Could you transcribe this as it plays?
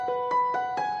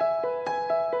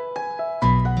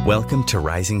Welcome to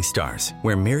Rising Stars,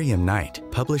 where Miriam Knight,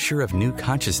 publisher of New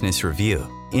Consciousness Review,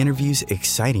 interviews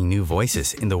exciting new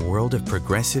voices in the world of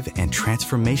progressive and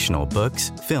transformational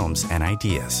books, films, and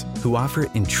ideas, who offer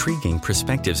intriguing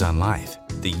perspectives on life,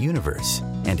 the universe,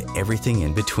 and everything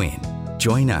in between.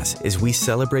 Join us as we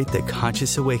celebrate the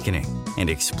conscious awakening and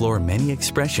explore many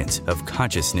expressions of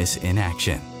consciousness in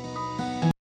action.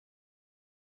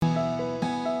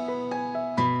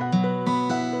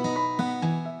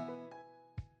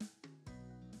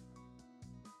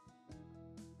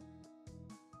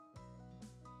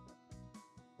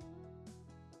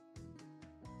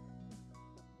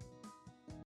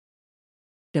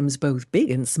 Both big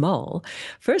and small,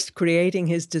 first creating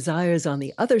his desires on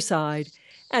the other side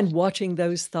and watching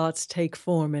those thoughts take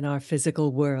form in our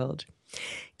physical world.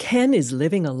 Ken is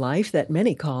living a life that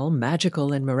many call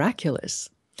magical and miraculous.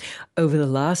 Over the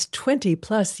last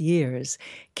 20-plus years,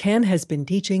 Ken has been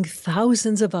teaching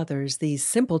thousands of others these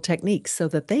simple techniques so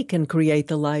that they can create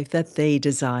the life that they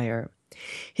desire.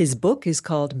 His book is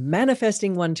called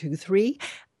Manifesting 123,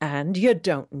 and you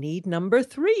don't need number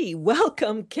 3.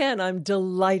 Welcome, Ken. I'm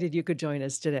delighted you could join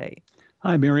us today.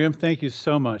 Hi, Miriam. Thank you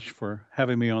so much for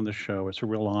having me on the show. It's a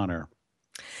real honor.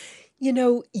 You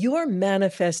know, your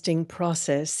manifesting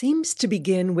process seems to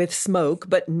begin with smoke,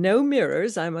 but no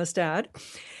mirrors, I must add.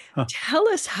 Tell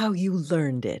us how you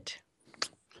learned it.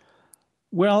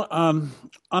 Well, I'm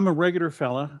a regular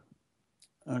fella.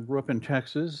 I grew up in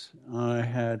Texas. I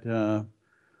had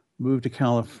moved to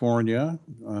California.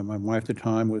 My wife at the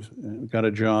time got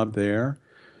a job there.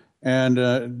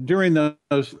 And during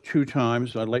those two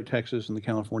times, Lake Texas and the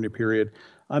California period,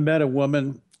 I met a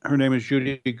woman. Her name is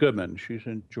Judy Goodman. She's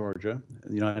in Georgia, in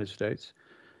the United States,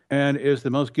 and is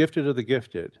the most gifted of the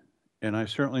gifted. And I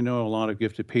certainly know a lot of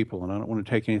gifted people, and I don't want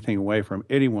to take anything away from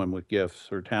anyone with gifts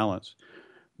or talents.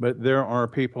 But there are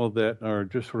people that are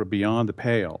just sort of beyond the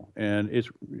pale. And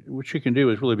what she can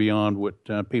do is really beyond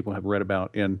what people have read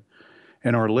about in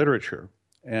our literature.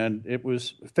 And it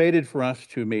was fated for us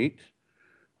to meet.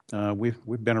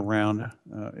 We've been around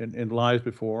in lives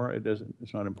before.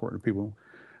 It's not important if people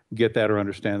get that or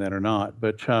understand that or not.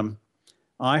 But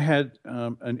I had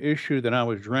an issue that I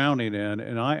was drowning in,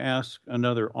 and I asked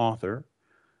another author.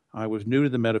 I was new to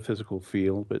the metaphysical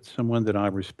field, but someone that I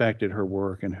respected her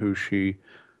work and who she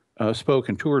spoke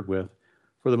and toured with,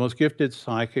 for the most gifted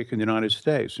psychic in the United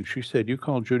States. And she said, "You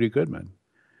call Judy Goodman."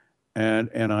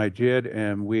 And I did,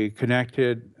 and we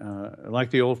connected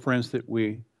like the old friends that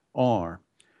we are.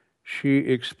 She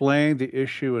explained the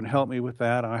issue and helped me with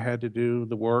that. I had to do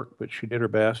the work, but she did her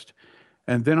best.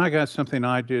 And then I got something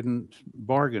I didn't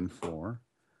bargain for.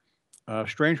 A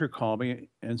stranger called me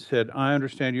and said, "I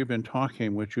understand you've been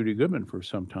talking with Judy Goodman for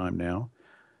some time now.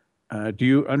 Do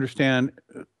you understand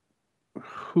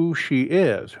who she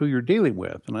is, who you're dealing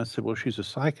with?" And I said, "Well, she's a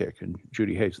psychic," and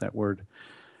Judy hates that word.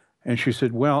 And she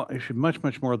said, "Well, she's much,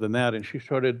 much more than that." And she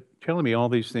started telling me all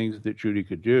these things that Judy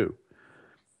could do,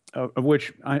 of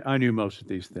which I knew most of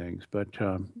these things. But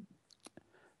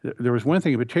there was one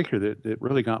thing in particular that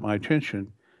really got my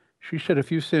attention. She said,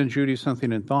 "If you send Judy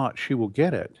something in thought, she will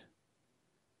get it."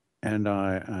 And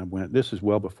I went, this is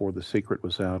well before The Secret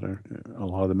was out, or a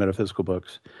lot of the metaphysical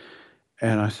books.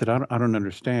 And I said, I don't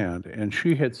understand. And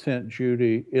she had sent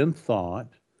Judy in thought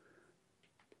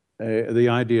the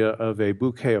idea of a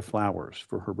bouquet of flowers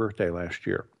for her birthday last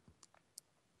year.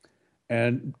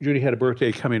 And Judy had a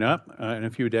birthday coming up in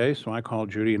a few days, so I called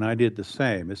Judy and I did the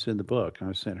same. It's in the book.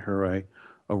 I sent her a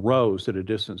rose at a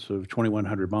distance of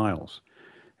 2,100 miles.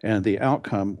 And the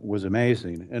outcome was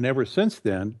amazing. And ever since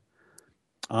then,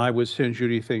 I would send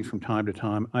Judy things from time to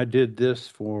time. I did this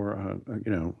for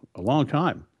a long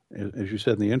time, as you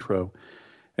said in the intro.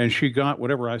 And she got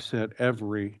whatever I said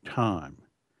every time.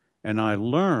 And I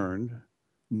learned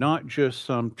not just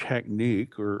some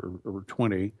technique or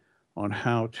 20 on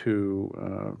how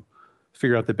to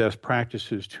figure out the best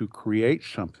practices to create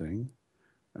something.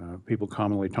 People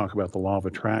commonly talk about the law of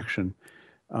attraction.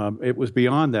 It was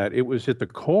beyond that. It was at the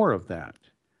core of that.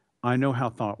 I know how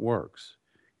thought works.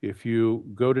 If you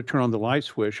go to turn on the light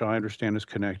switch, I understand it's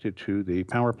connected to the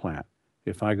power plant.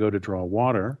 If I go to draw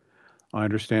water, I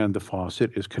understand the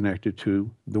faucet is connected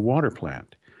to the water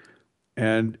plant.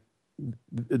 And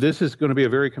this is going to be a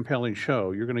very compelling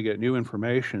show. You're going to get new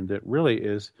information that really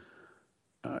is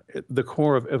the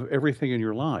core of everything in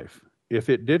your life. If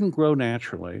it didn't grow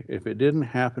naturally, if it didn't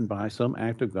happen by some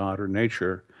act of God or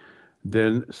nature,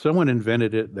 then someone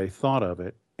invented it, they thought of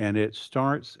it, and it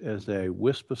starts as a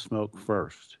wisp of smoke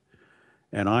first.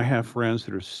 And I have friends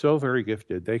that are so very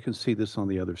gifted, they can see this on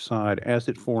the other side as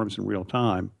it forms in real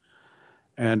time.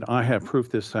 And I have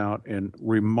proofed this out in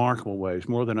remarkable ways,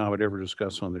 more than I would ever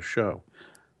discuss on the show.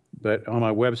 But on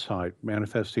my website,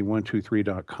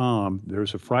 manifesting123.com,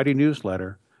 there's a Friday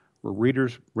newsletter where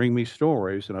readers bring me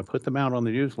stories, and I put them out on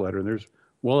the newsletter, and there's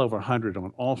well over 100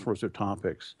 on all sorts of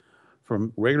topics,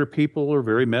 from regular people or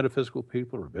very metaphysical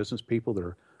people or business people that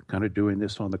are kind of doing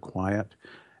this on the quiet,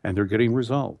 and they're getting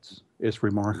results. It's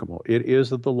remarkable. It is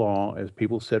the law, as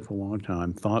people said for a long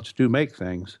time, thoughts do make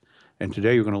things, and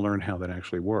today you're going to learn how that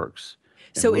actually works.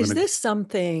 So is this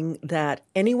something that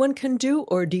anyone can do,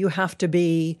 or do you have to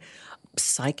be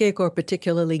psychic or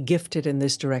particularly gifted in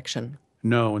this direction?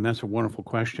 No, and that's a wonderful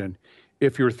question.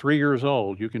 If you're 3 years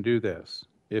old, you can do this.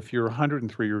 If you're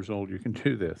 103 years old, you can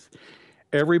do this.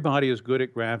 Everybody is good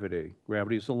at gravity.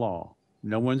 Gravity is the law.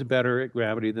 No one's better at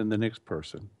gravity than the next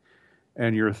person.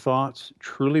 And your thoughts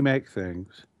truly make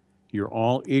things. You're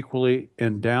all equally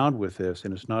endowed with this,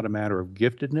 and it's not a matter of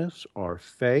giftedness or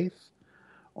faith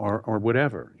or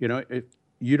whatever.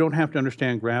 You don't have to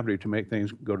understand gravity to make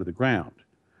things go to the ground.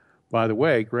 By the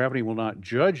way, gravity will not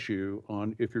judge you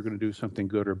on if you're going to do something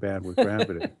good or bad with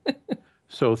gravity.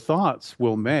 So thoughts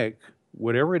will make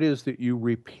whatever it is that you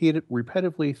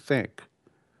repetitively think.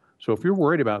 So if you're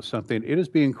worried about something, it is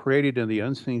being created in the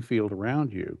unseen field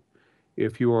around you.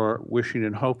 If you are wishing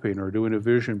and hoping or doing a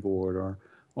vision board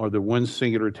or the one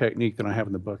singular technique that I have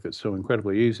in the book that's so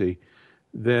incredibly easy,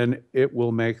 then it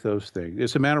will make those things.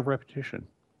 It's a matter of repetition.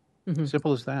 Mm-hmm.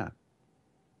 Simple as that.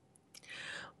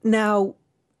 Now,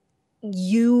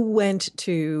 you went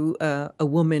to a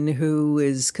woman who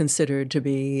is considered to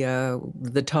be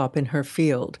the top in her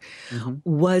field. Mm-hmm.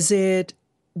 Was it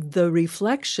the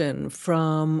reflection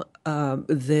from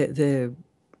the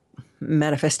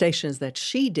manifestations that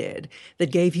she did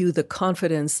that gave you the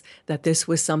confidence that this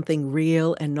was something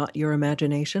real and not your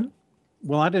imagination?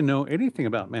 Well, I didn't know anything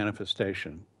about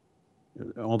manifestation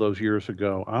all those years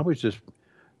ago. I was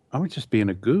just being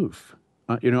a goof.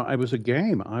 It was a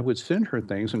game. I would send her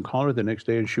things and call her the next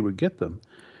day, and she would get them.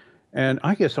 And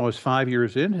I guess I was 5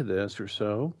 years into this or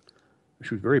so.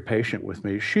 She was very patient with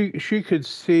me. She could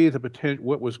see the potential,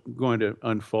 what was going to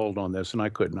unfold on this, and I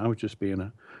couldn't. I was just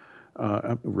being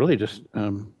really just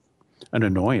an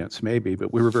annoyance, maybe,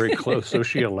 but we were very close, so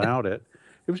she allowed it.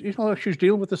 It was, she was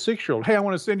dealing with a 6-year-old. Hey, I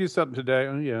want to send you something today.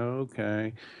 Oh, yeah,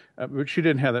 okay. But she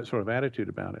didn't have that sort of attitude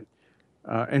about it.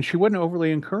 And she wasn't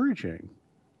overly encouraging.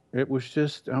 It was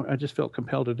just, I just felt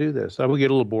compelled to do this. I would get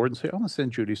a little bored and say, I'm going to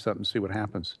send Judy something, see what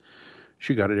happens.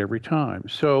 She got it every time.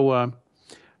 So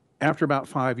after about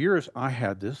 5 years, I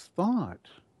had this thought.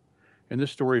 And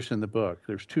this story is in the book.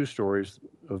 There's 2 stories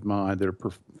of mine that are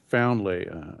profoundly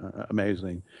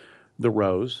amazing. The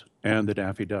Rose and the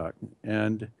Daffy Duck.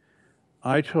 And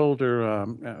I told her,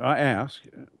 I asked,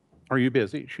 are you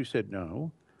busy? She said,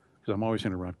 no, because I'm always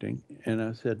interrupting. And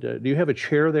I said, do you have a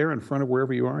chair there in front of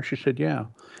wherever you are? She said, yeah.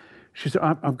 She said,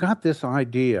 I've got this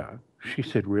idea. She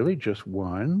said, really, just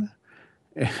one?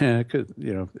 Because,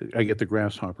 I get the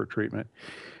grasshopper treatment.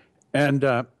 And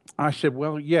I said,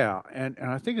 well, yeah. And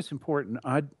I think it's important.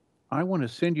 I want to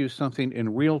send you something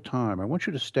in real time. I want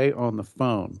you to stay on the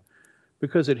phone.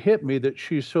 Because it hit me that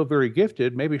she's so very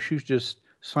gifted, maybe she's just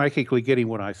psychically getting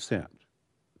what I sent,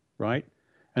 right?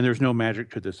 And there's no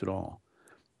magic to this at all.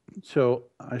 So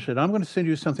I said, I'm going to send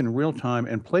you something in real time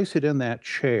and place it in that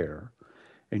chair,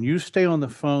 and you stay on the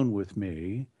phone with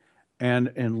me, and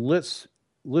let's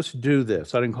do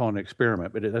this. I didn't call it an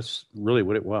experiment, but that's really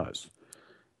what it was.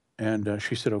 And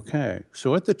she said, okay.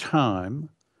 So at the time,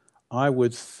 I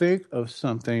would think of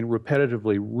something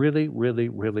repetitively really, really,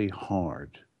 really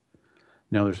hard.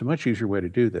 Now, there's a much easier way to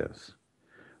do this,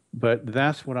 but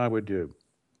that's what I would do.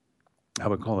 I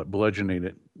would call it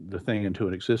bludgeoning the thing into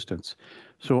an existence.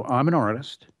 So I'm an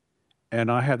artist,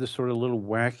 and I have this sort of little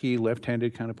wacky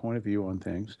left-handed kind of point of view on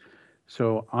things.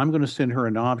 So I'm going to send her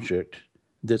an object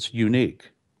that's unique.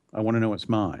 I want to know it's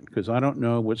mine, because I don't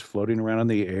know what's floating around in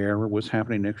the air or what's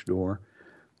happening next door.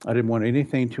 I didn't want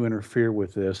anything to interfere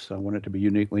with this. I want it to be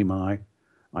uniquely my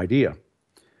idea.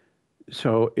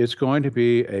 So it's going to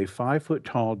be a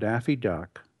 5-foot-tall Daffy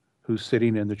Duck who's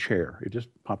sitting in the chair. It just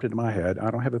popped into my head.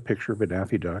 I don't have a picture of a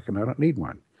Daffy Duck, and I don't need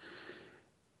one.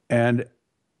 And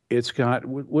it's got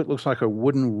what looks like a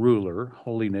wooden ruler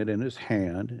holding it in his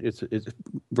hand. It's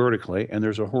vertically, and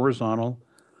there's a horizontal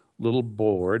little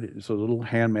board. It's a little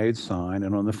handmade sign,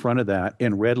 and on the front of that,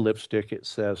 in red lipstick, it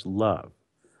says love.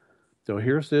 So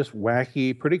here's this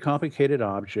wacky, pretty complicated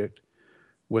object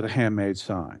with a handmade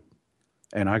sign.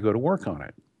 And I go to work on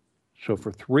it. So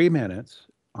for 3 minutes,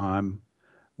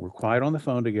 we're quiet on the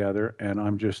phone together, and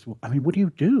what do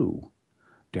you do?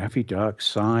 Daffy Duck,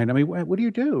 sign. What do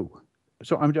you do?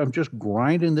 So I'm just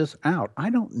grinding this out. I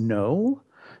don't know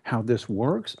how this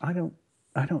works. I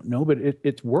don't know, but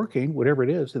it's working, whatever it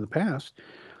is in the past.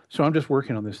 So I'm just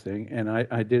working on this thing, and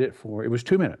I did it for, it was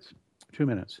 2 minutes, 2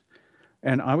 minutes.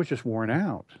 And I was just worn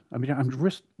out. I mean, I'm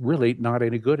just really not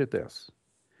any good at this.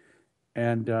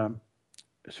 And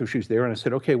so she's there, and I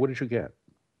said, okay, what did you get?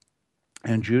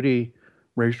 And Judy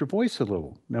raised her voice a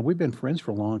little. Now, we've been friends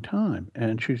for a long time,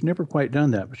 and she's never quite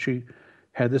done that, but she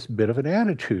had this bit of an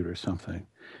attitude or something.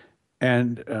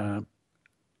 And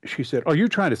she said, are you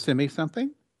trying to send me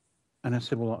something? And I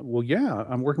said, well, yeah,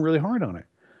 I'm working really hard on it.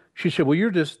 She said, well,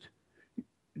 you're just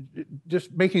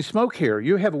making smoke here.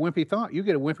 You have a wimpy thought. You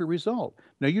get a wimpy result.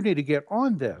 Now you need to get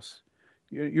on this.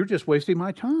 You're just wasting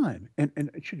my time. And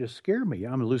it should just scare me.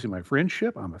 I'm losing my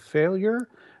friendship. I'm a failure.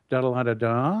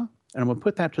 Da-da-da-da-da. And I'm going to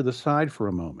put that to the side for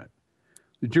a moment.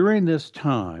 During this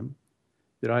time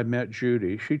that I met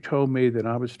Judy, she told me that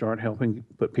I would start helping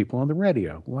put people on the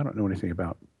radio. Well, I don't know anything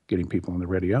about getting people on the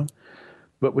radio.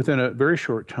 But within a very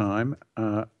short time,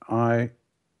 I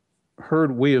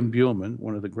heard William Buhlman,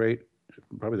 one of the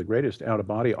probably the greatest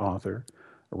out-of-body author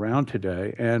around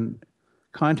today, and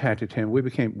contacted him.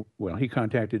 He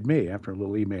contacted me after a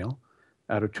little email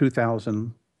out of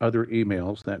 2,000 other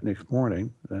emails that next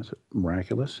morning. That's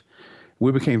miraculous.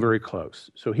 We became very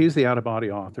close. So he's the out-of-body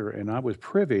author, and I was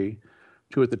privy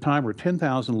to, at the time, were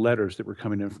 10,000 letters that were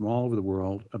coming in from all over the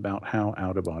world about how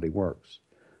out-of-body works.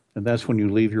 And that's when you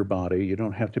leave your body. You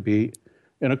don't have to be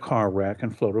in a car wreck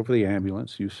and float over the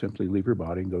ambulance. You simply leave your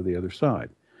body and go to the other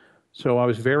side. So I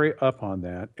was very up on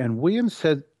that. And William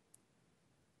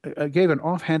gave an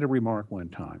offhanded remark one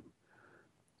time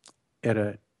at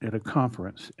a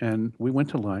conference, and we went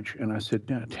to lunch, and I said,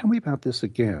 tell me about this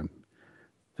again,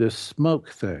 this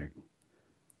smoke thing.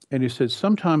 And he said,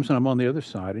 sometimes when I'm on the other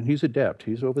side, and he's adept,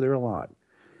 he's over there a lot.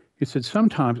 He said,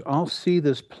 sometimes I'll see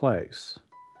this place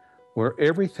where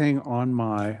everything on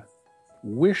my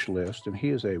wish list, and he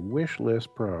is a wish list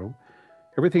pro,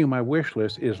 everything on my wish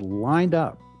list is lined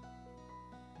up.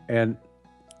 And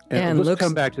let's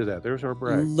come back to that. There's our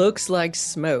break. Looks like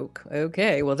smoke.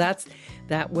 Okay, well, that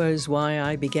was why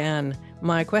I began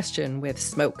my question with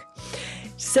smoke.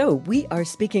 So we are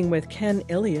speaking with Ken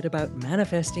Elliott about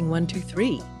Manifesting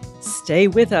 123. Stay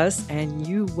with us, and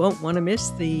you won't want to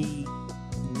miss the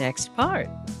next part.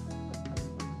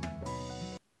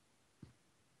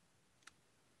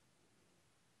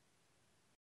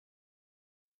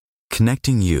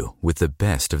 Connecting you with the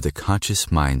best of the conscious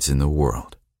minds in the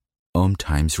world. Om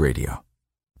Times Radio.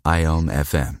 IOM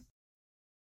FM.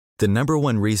 The number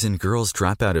one reason girls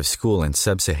drop out of school in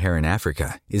sub-Saharan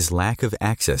Africa is lack of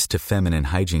access to feminine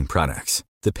hygiene products.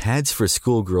 The Pads for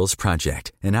Schoolgirls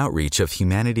Project, an outreach of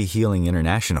Humanity Healing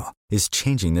International, is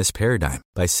changing this paradigm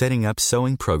by setting up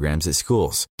sewing programs at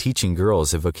schools, teaching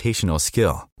girls a vocational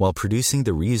skill, while producing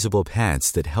the reusable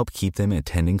pads that help keep them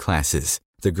attending classes.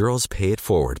 The girls pay it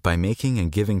forward by making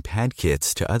and giving pad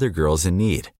kits to other girls in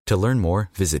need. To learn more,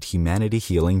 visit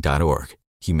humanityhealing.org.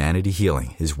 Humanity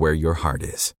Healing is where your heart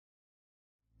is.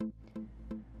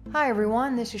 Hi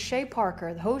everyone, this is Shay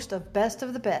Parker, the host of Best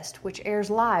of the Best, which airs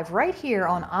live right here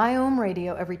on IOM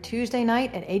Radio every Tuesday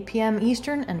night at 8 p.m.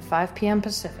 Eastern and 5 p.m.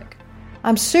 Pacific.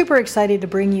 I'm super excited to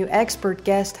bring you expert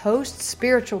guest hosts,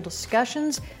 spiritual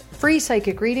discussions, free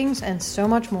psychic readings, and so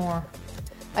much more.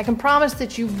 I can promise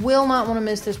that you will not want to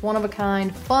miss this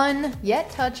one-of-a-kind, fun, yet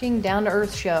touching,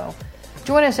 down-to-earth show.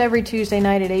 Join us every Tuesday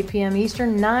night at 8 p.m.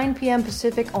 Eastern, 9 p.m.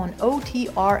 Pacific on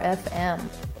OTR-FM.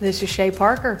 This is Shay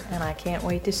Parker, and I can't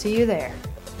wait to see you there.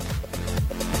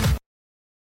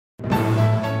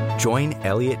 Join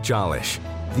Elliott Jolish,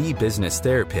 the business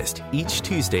therapist, each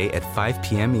Tuesday at 5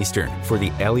 p.m. Eastern for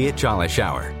the Elliott Jolish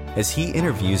Hour, as he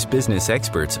interviews business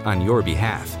experts on your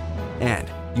behalf. And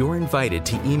you're invited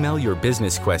to email your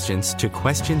business questions to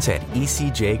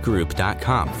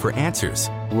questions@ecjgroup.com for answers,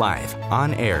 live,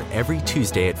 on air every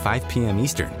Tuesday at 5 p.m.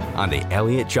 Eastern on the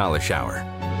Elliott Jolish Hour.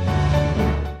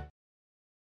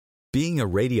 Being a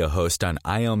radio host on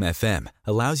IOM FM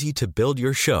allows you to build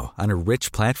your show on a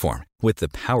rich platform with the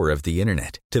power of the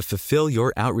internet to fulfill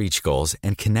your outreach goals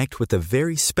and connect with a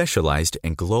very specialized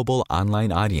and global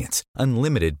online audience,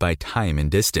 unlimited by time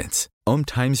and distance. Om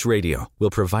Times Radio will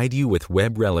provide you with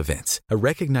web relevance, a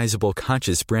recognizable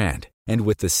conscious brand, and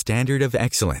with the standard of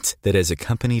excellence that has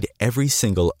accompanied every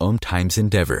single Om Times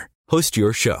endeavor. Host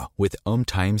your show with Om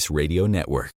Times Radio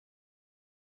Network.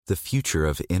 The future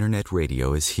of internet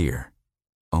radio is here.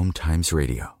 Om Times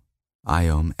Radio.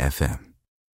 IOM FM.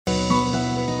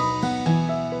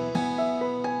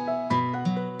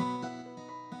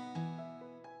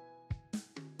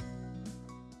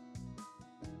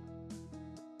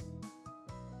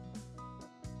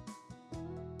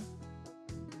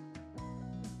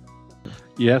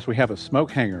 Yes, we have a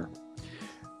smoke hanger.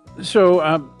 So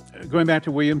going back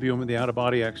to William Buhlman, the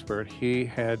out-of-body expert, he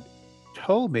had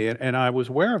told me, and I was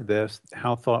aware of this,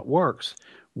 how thought works.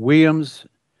 William's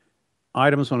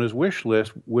items on his wish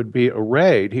list would be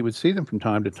arrayed. He would see them from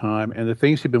time to time, and the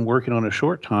things he'd been working on a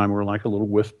short time were like a little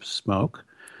wisp of smoke.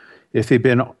 If he'd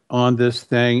been on this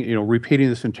thing, repeating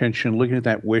this intention, looking at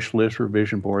that wish list or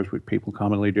vision boards, which people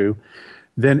commonly do,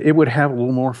 then it would have a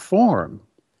little more form,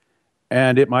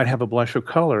 and it might have a blush of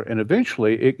color. And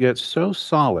eventually, it gets so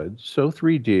solid, so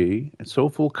 3D, and so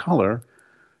full color,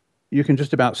 you can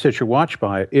just about set your watch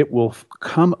by it. It will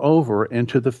come over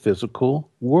into the physical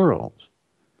world.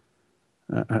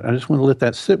 I just want to let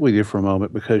that sit with you for a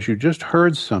moment, because you just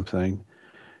heard something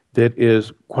that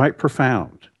is quite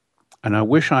profound. And I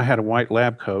wish I had a white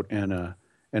lab coat and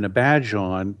a badge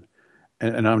on,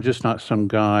 and I'm just not some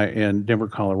guy in Denver,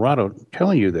 Colorado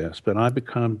telling you this, but I've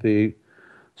become the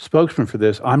spokesman for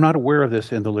this. I'm not aware of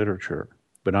this in the literature,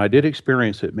 but I did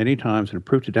experience it many times and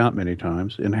proved it out many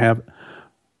times, and have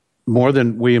more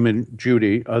than William and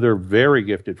Judy, other very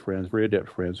gifted friends, very adept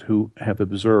friends, who have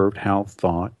observed how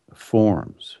thought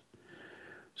forms.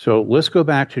 So let's go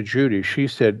back to Judy. She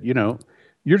said,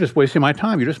 you're just wasting my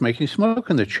time. You're just making smoke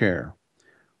in the chair.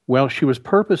 Well, she was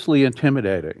purposely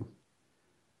intimidating.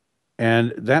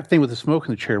 And that thing with the smoke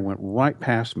in the chair went right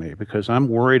past me, because I'm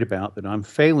worried about that I'm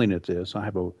failing at this. I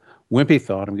have a wimpy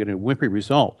thought. I'm getting a wimpy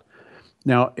result.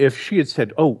 Now, if she had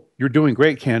said, "Oh, you're doing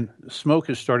great, Ken. Smoke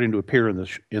is starting to appear in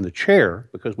the chair,"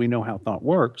 because we know how thought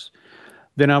works,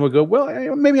 then I would go,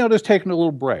 well, maybe I'll just take a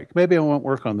little break. Maybe I won't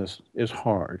work on this as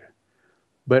hard.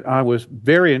 But I was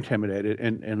very intimidated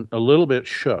and a little bit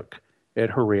shook at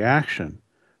her reaction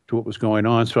to what was going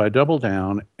on. So I doubled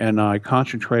down and I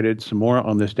concentrated some more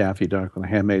on this Daffy Duck on the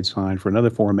handmade sign for another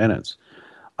 4 minutes.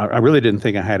 I really didn't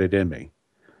think I had it in me.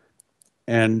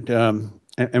 And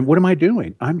what am I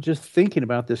doing? I'm just thinking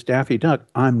about this Daffy Duck.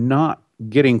 I'm not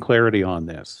getting clarity on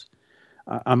this.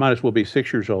 I might as well be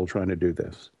 6 years old trying to do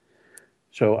this.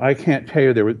 So I can't tell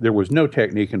you there was no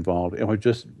technique involved. It was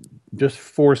just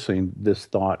forcing this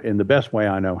thought in the best way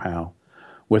I know how,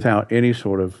 without any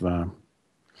sort of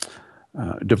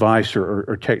device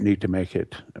or technique to make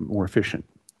it more efficient.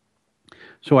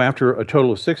 So after a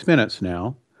total of 6 minutes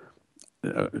now,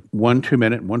 1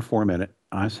 2-minute, 1 4-minute,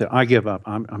 I said, I give up.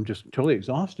 I'm just totally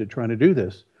exhausted trying to do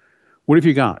this. What have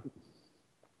you got?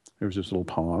 There was this little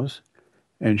pause.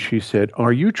 And she said,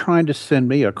 are you trying to send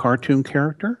me a cartoon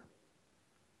character?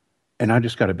 And I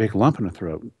just got a big lump in the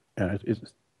throat.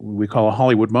 We call a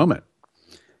Hollywood moment.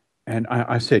 And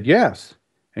I said, yes.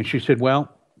 And she said,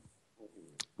 well,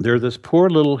 there's this poor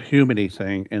little humany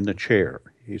thing in the chair.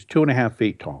 He's 2.5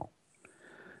 feet tall.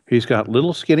 He's got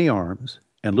little skinny arms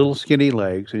and little skinny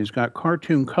legs, and he's got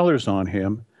cartoon colors on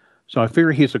him. So I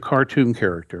figure he's a cartoon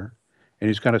character, and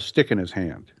he's got a stick in his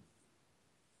hand.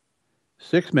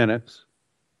 6 minutes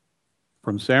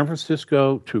from San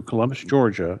Francisco to Columbus,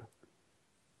 Georgia,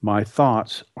 my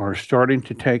thoughts are starting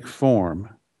to take form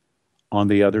on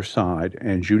the other side,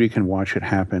 and Judy can watch it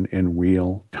happen in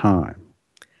real time.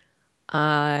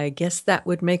 I guess that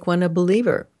would make one a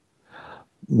believer.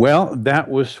 Well, that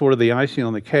was sort of the icing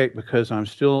on the cake, because I'm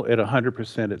still at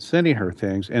 100% at sending her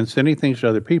things and sending things to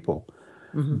other people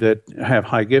that have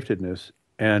high giftedness.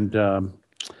 And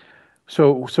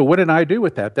so what did I do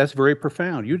with that? That's very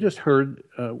profound. You just heard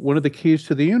one of the keys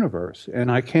to the universe, and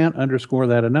I can't underscore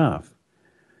that enough.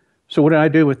 So what did I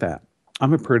do with that?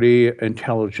 I'm a pretty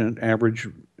average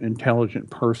intelligent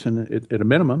person at a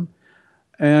minimum,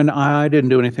 and I didn't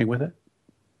do anything with it.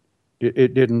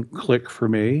 It didn't click for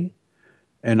me,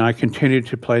 and I continued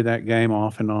to play that game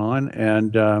off and on.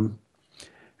 And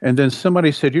then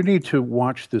somebody said, you need to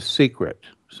watch The Secret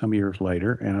some years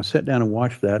later, and I sat down and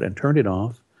watched that and turned it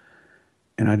off,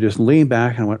 and I just leaned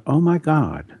back and went, oh my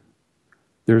God,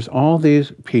 there's all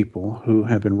these people who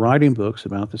have been writing books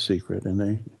about The Secret, and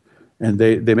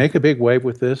they make a big wave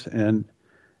with this, and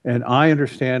I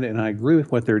understand and I agree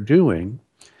with what they're doing,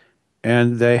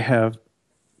 and they have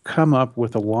come up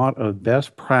with a lot of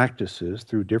best practices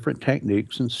through different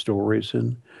techniques and stories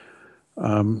and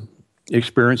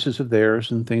experiences of theirs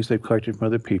and things they've collected from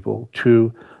other people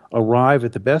to arrive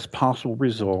at the best possible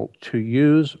result, to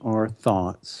use our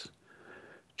thoughts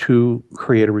to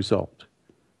create a result.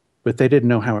 But they didn't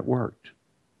know how it worked.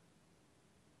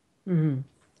 Mm-hmm.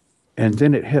 And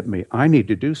then it hit me. I need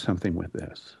to do something with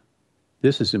this.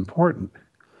 This is important.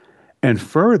 And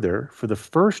further, for the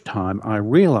first time, I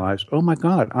realized, oh my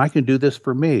God, I can do this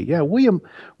for me. Yeah, William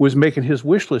was making his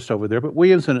wish list over there, but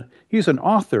he's an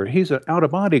author. He's an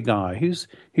out-of-body guy.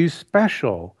 He's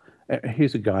special.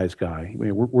 He's a guy's guy. I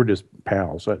mean, we're just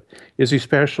pals. Is he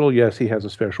special? Yes, he has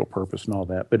a special purpose and all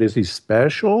that. But is he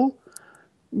special?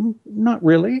 Not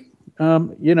really.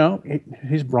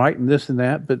 He's bright and this and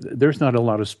that, but there's not a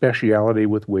lot of speciality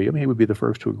with William. He would be the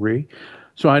first to agree.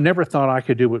 So I never thought I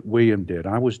could do what William did.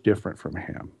 I was different from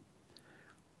him.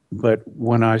 But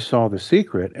when I saw The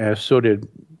Secret, as so did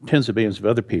tens of billions of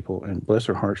other people, and bless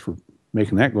their hearts for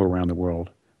making that go around the world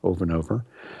over and over,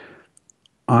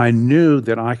 I knew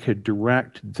that I could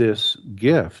direct this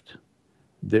gift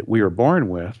that we are born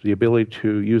with, the ability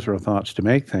to use our thoughts to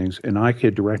make things, and I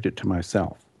could direct it to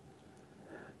myself.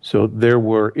 So there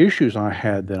were issues I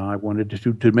had that I wanted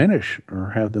to diminish or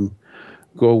have them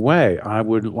go away. I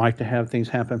would like to have things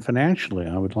happen financially.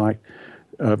 I would like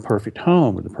a perfect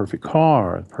home, or the perfect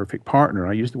car, a perfect partner.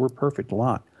 I use the word perfect a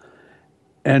lot.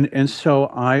 And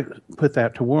so I put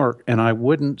that to work, and I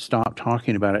wouldn't stop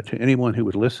talking about it to anyone who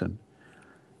would listen.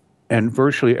 And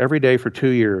virtually every day for 2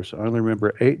 years, I only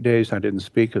remember 8 days I didn't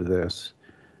speak of this,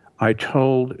 I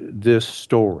told this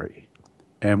story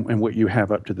and what you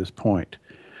have up to this point.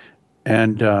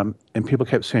 And people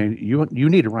kept saying, you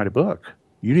need to write a book.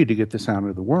 You need to get this out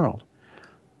into the world.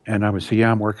 And I would say,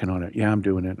 yeah, I'm working on it. Yeah, I'm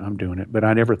doing it. But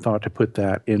I never thought to put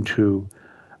that into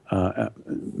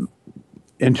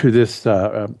this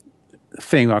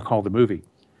thing I call the movie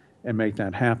and make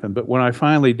that happen. But when I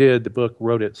finally did, the book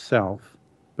wrote itself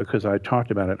because I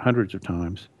talked about it hundreds of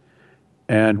times.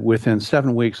 And within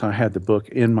 7 weeks, I had the book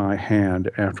in my hand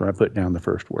after I put down the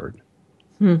first word.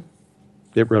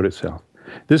 It wrote itself.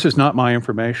 This is not my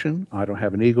information. I don't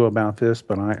have an ego about this,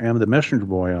 but I am the messenger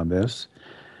boy on this.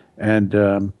 And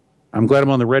I'm glad I'm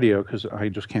on the radio because I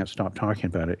just can't stop talking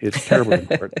about it. It's terribly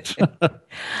important.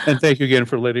 And thank you again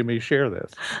for letting me share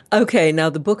this. Okay, now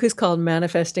the book is called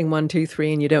Manifesting 1, 2,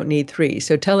 3, and you don't need 3.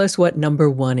 So tell us what number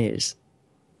 1 is.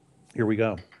 Here we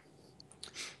go.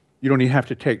 You don't even have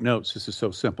to take notes. This is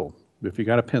so simple. If you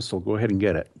got a pencil, go ahead and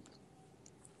get it.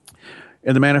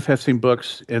 In the manifesting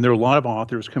books, and there are a lot of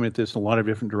authors coming at this in a lot of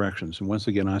different directions. And once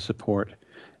again, I support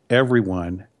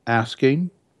everyone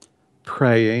asking,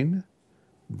 praying,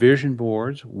 vision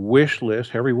boards, wish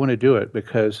lists, however you want to do it,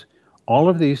 because all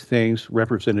of these things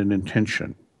represent an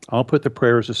intention. I'll put the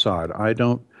prayers aside. I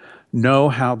don't know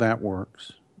how that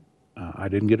works. I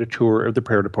didn't get a tour of the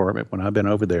prayer department when I've been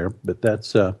over there, but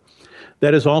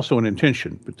that is also an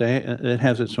intention, but it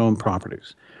has its own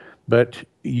properties. But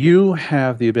you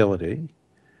have the ability,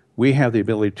 we have the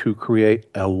ability to create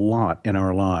a lot in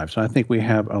our lives. I think we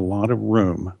have a lot of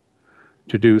room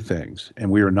to do things, and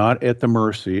we are not at the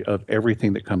mercy of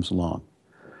everything that comes along.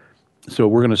 So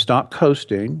we're going to stop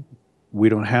coasting. We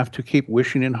don't have to keep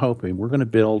wishing and hoping. We're going to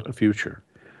build a future.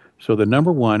 So the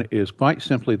number 1 is quite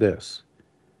simply this.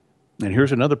 And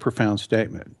here's another profound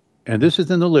statement. And this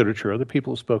is in the literature. Other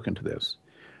people have spoken to this.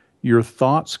 Your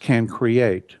thoughts can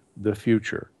create the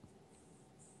future.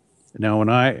 Now, when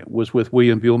I was with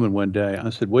William Buhlman one day, I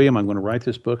said, William, I'm going to write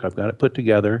this book. I've got it put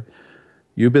together.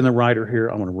 You've been the writer here.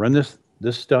 I'm going to run this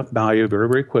stuff by you very,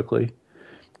 very quickly.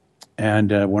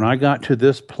 And when I got to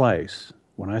this place,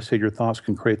 when I said your thoughts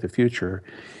can create the future,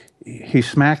 he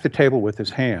smacked the table with his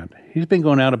hand. He's been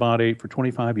going out of body for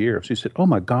 25 years. He said, oh,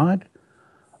 my God,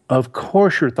 of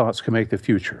course your thoughts can make the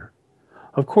future.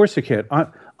 Of course they can.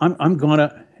 I'm going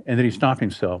to, and then he stopped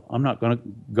himself. I'm not going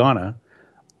to,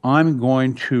 I'm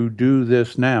going to do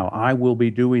this now. I will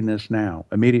be doing this now,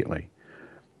 immediately.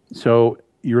 So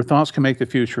your thoughts can make the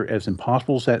future. As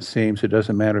impossible as that seems, it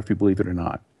doesn't matter if you believe it or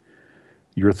not.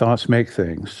 Your thoughts make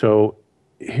things. So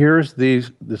here's the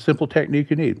simple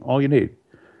technique you need, all you need.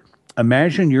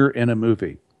 Imagine you're in a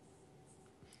movie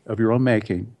of your own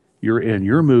making. You're in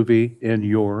your movie in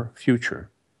your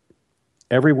future.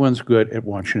 Everyone's good at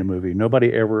watching a movie.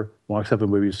 Nobody ever walks up a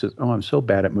movie and says, oh, I'm so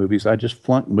bad at movies. I just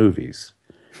flunk movies.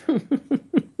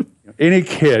 Any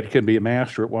kid can be a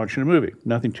master at watching a movie.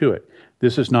 Nothing to it.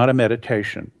 This is not a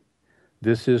meditation.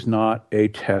 This is not a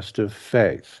test of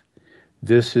faith.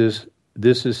 This is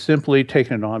simply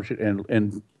taking an object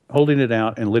and holding it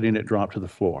out and letting it drop to the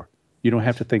floor. You don't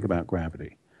have to think about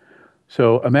gravity.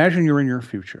 So imagine you're in your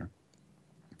future.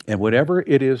 And whatever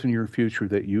it is in your future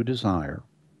that you desire,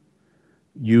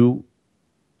 you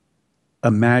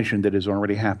imagine that has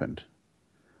already happened.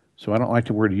 So I don't like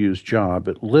the word use job,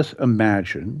 but let's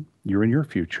imagine you're in your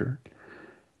future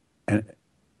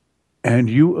and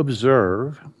you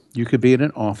observe, you could be in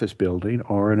an office building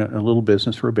or in a little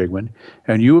business or a big one,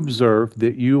 and you observe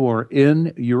that you are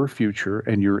in your future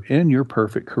and you're in your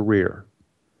perfect career.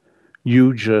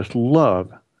 You just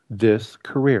love this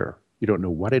career. You don't know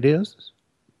what it is.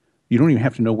 You don't even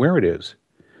have to know where it is.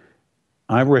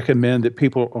 I recommend that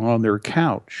people are on their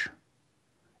couch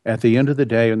at the end of the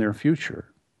day in their future,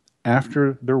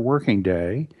 after their working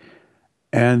day,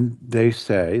 and they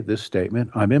say this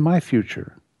statement, I'm in my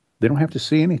future. They don't have to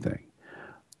see anything,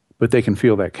 but they can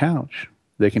feel that couch.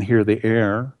 They can hear the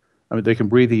air. I mean, they can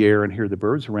breathe the air and hear the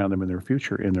birds around them in their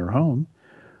future, in their home.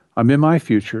 I'm in my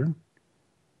future,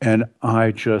 and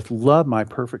I just love my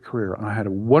perfect career. I had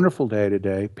a wonderful day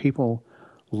today. People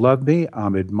love me.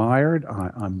 I'm admired.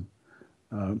 I'm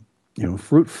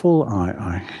fruitful.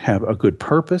 I have a good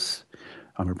purpose.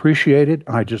 I'm appreciated.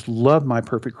 I just love my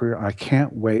perfect career. I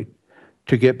can't wait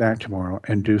to get back tomorrow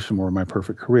and do some more of my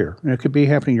perfect career. And it could be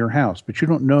happening in your house, but you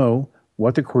don't know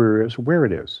what the career is, where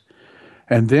it is.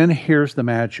 And then here's the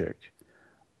magic.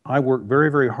 I work very,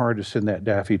 very hard to send that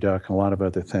Daffy Duck and a lot of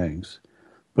other things.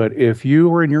 But if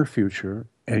you are in your future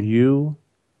and you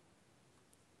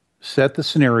set the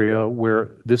scenario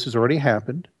where this has already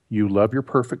happened, you love your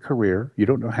perfect career, you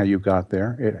don't know how you got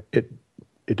there,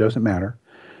 it doesn't matter.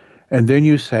 And then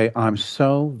you say, I'm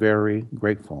so very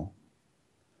grateful.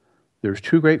 There's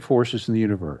two great forces in the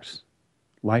universe,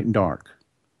 light and dark,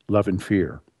 love and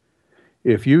fear.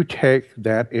 If you take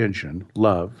that engine,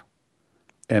 love,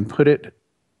 and put it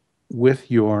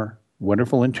with your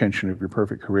wonderful intention of your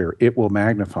perfect career, it will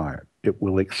magnify it. It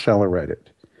will accelerate it.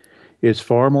 It's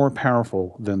far more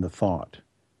powerful than the thought.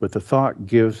 But the thought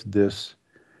gives this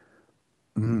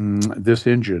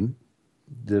engine,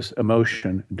 this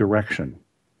emotion, direction.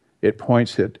 It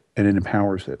points it and it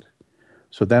empowers it.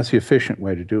 So that's the efficient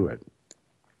way to do it.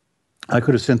 I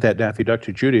could have sent that Daffy Duck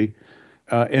to Judy.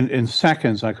 In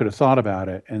seconds, I could have thought about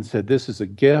it and said, this is a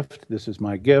gift. This is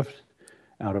my gift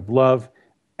out of love.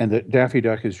 And the Daffy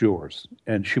Duck is yours.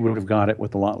 And she would have got it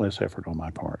with a lot less effort on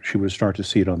my part. She would start to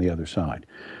see it on the other side.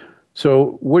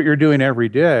 So what you're doing every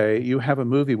day, you have a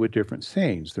movie with different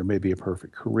scenes. There may be a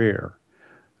perfect career.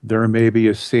 There may be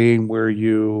a scene where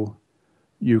you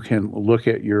can look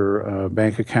at your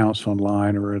bank accounts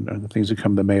online or the things that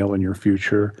come in the mail in your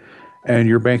future, and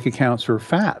your bank accounts are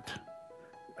fat.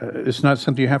 It's not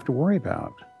something you have to worry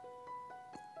about.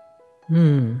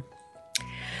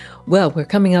 Well, we're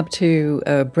coming up to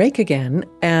a break again,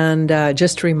 and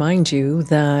just to remind you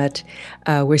that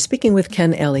we're speaking with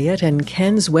Ken Elliott, and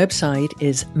Ken's website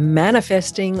is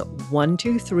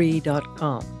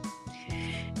manifesting123.com.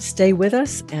 Stay with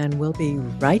us, and we'll be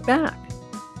right back.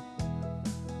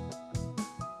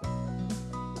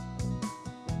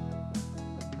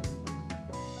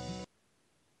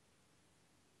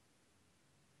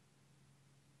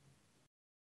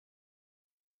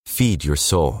 Feed your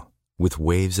soul with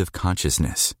waves of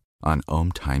consciousness on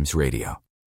Om Times Radio.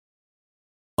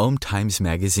 Om Times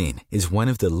Magazine is one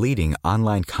of the leading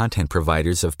online content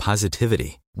providers of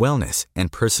positivity, wellness,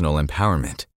 and personal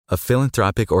empowerment. A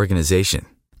philanthropic organization,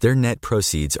 their net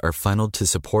proceeds are funneled to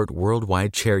support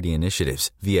worldwide charity initiatives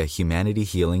via Humanity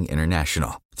Healing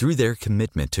International. Through their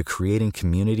commitment to creating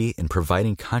community and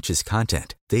providing conscious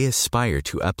content, they aspire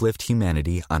to uplift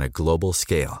humanity on a global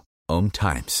scale. Om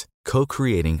Times,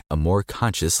 co-creating a more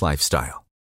conscious lifestyle.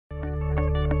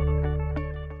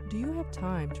 Do you have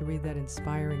time to read that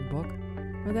inspiring book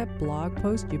or that blog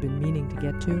post you've been meaning to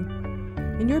get to?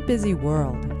 In your busy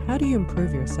world, how do you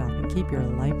improve yourself and keep your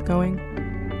life going?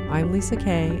 I'm Lisa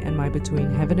Kay, and my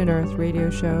Between Heaven and Earth radio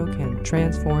show can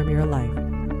transform your life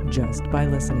just by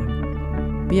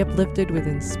listening. Be uplifted with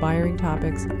inspiring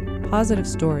topics, positive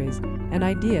stories, and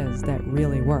ideas that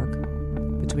really work.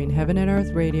 Between Heaven and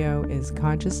Earth Radio is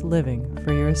conscious living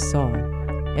for your soul,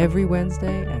 every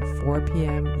Wednesday at 4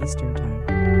 p.m. Eastern Time.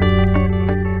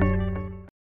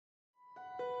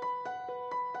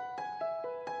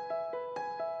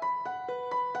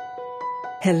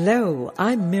 Hello,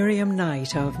 I'm Miriam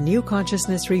Knight of New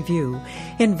Consciousness Review,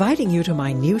 inviting you to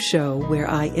my new show where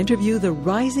I interview the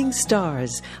rising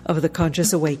stars of the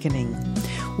conscious awakening.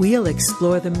 We'll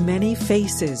explore the many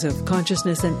faces of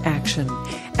consciousness and action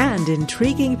and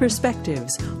intriguing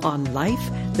perspectives on life,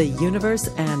 the universe,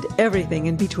 and everything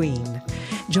in between.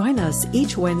 Join us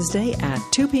each Wednesday at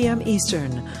 2 p.m.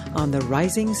 Eastern on the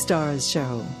Rising Stars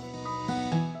Show.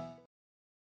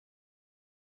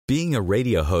 Being a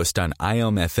radio host on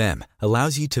IOM FM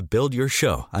allows you to build your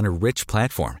show on a rich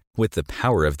platform with the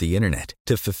power of the internet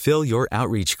to fulfill your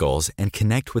outreach goals and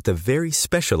connect with a very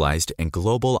specialized and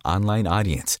global online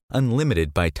audience,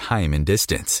 unlimited by time and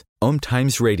distance. Om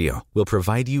Times Radio will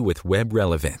provide you with web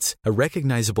relevance, a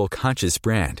recognizable conscious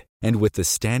brand, and with the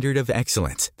standard of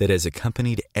excellence that has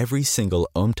accompanied every single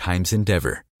Om Times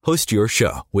endeavor. Host your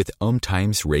show with Om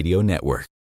Times Radio Network.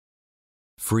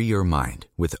 Free your mind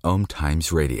with Om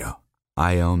Times Radio,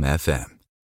 IOM FM.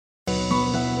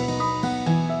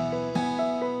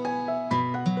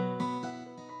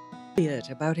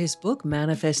 About his book,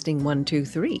 Manifesting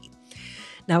 123.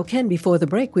 Now, Ken, before the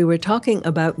break, we were talking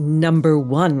about number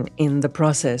one in the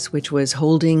process, which was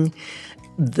holding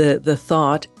the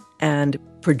thought and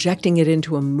projecting it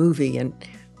into a movie and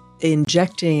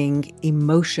injecting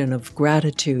emotion of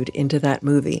gratitude into that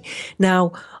movie.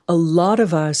 Now, a lot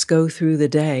of us go through the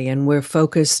day and we're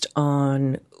focused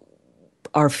on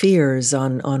our fears,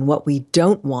 on what we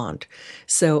don't want.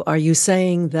 So are you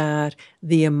saying that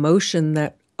the emotion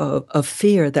that of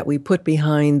fear that we put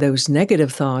behind those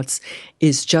negative thoughts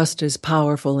is just as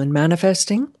powerful in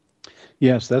manifesting?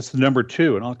 Yes, that's the number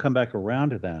two, and I'll come back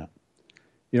around to that.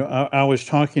 I was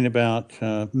talking about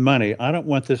money. I don't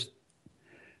want this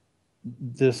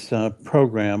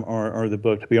program or the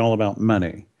book to be all about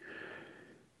money.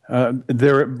 By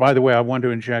the way, I want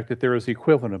to inject that there is the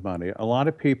equivalent of money. A lot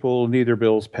of people need their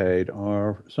bills paid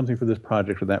or something for this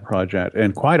project or that project.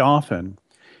 And quite often,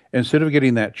 instead of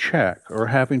getting that check or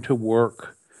having to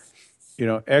work,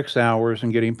 X hours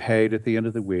and getting paid at the end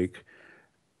of the week,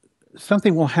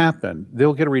 something will happen.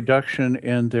 They'll get a reduction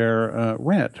in their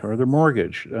rent or their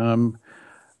mortgage.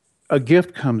 A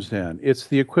gift comes in. It's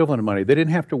the equivalent of money. They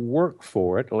didn't have to work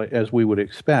for it, as we would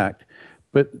expect.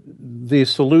 But the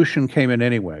solution came in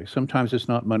anyway. Sometimes it's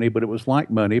not money, but it was like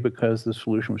money because the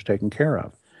solution was taken care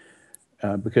of.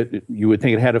 Because you would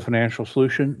think it had a financial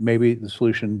solution. Maybe the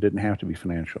solution didn't have to be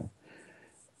financial.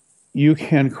 You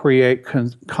can create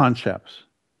concepts,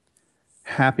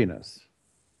 happiness.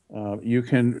 You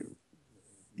can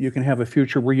have a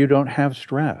future where you don't have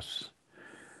stress.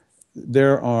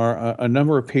 There are a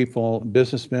number of people,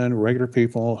 businessmen, regular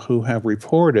people, who have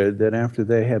reported that after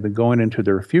they have been going into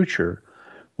their future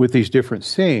with these different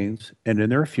scenes, and in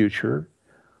their future,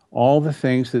 all the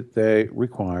things that they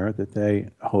require, that they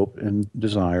hope and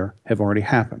desire, have already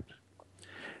happened.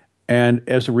 And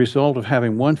as a result of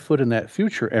having one foot in that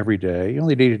future every day, you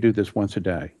only need to do this once a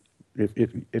day.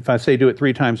 If I say do it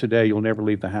 3 times a day, you'll never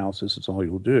leave the house. This is all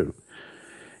you'll do.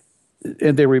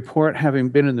 And they report having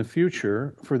been in the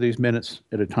future for these minutes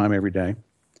at a time every day.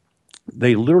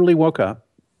 They literally woke up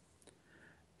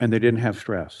and they didn't have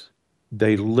stress.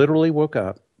 They literally woke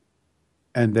up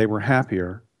and they were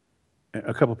happier.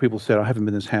 A couple of people said, I haven't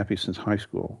been this happy since high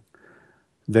school.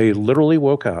 They literally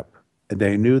woke up and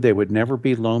they knew they would never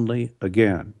be lonely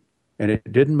again. And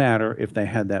it didn't matter if they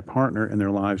had that partner in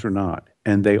their lives or not.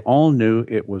 And they all knew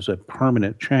it was a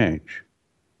permanent change.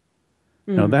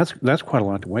 Now, that's quite a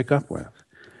lot to wake up with.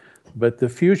 But the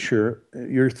future,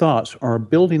 your thoughts are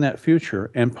building that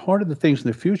future, and part of the things in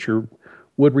the future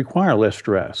would require less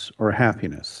stress or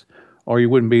happiness, or you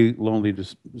wouldn't be lonely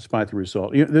despite the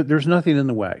result. There's nothing in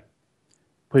the way,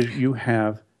 because you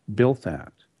have built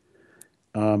that.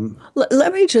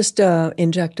 Let me just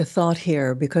inject a thought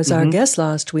here, because our guest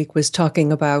last week was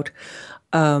talking about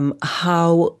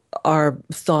how our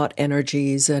thought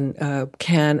energies and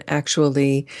can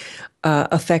actually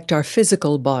affect our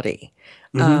physical body.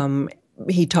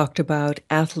 He talked about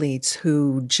athletes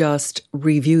who just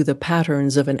review the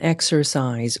patterns of an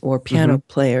exercise, or piano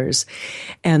players,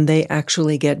 and they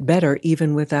actually get better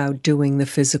even without doing the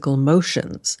physical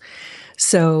motions.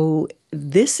 So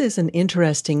this is an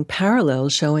interesting parallel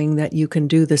showing that you can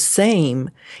do the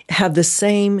same, have the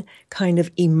same kind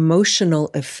of emotional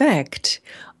effect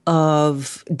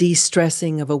of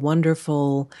de-stressing, of a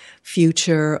wonderful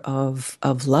future of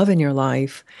love in your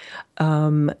life,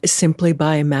 simply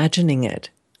by imagining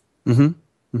it.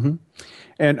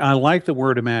 And I like the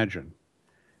word imagine,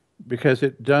 because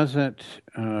it doesn't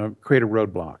create a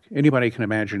roadblock. Anybody can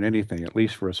imagine anything, at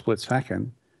least for a split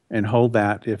second, and hold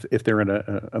that if they're in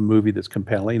a movie that's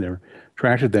compelling, they're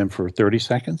attracted to them for 30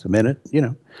 seconds, a minute,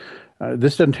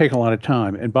 This doesn't take a lot of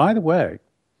time. And by the way,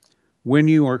 when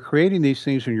you are creating these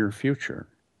things in your future,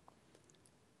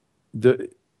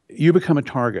 you become a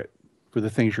target for the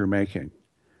things you're making.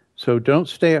 So don't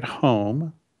stay at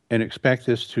home and expect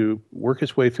this to work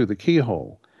its way through the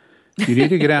keyhole. You need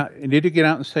to get out. You need to get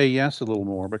out and say yes a little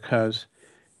more, because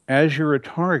as you're a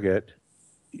target,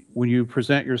 when you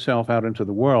present yourself out into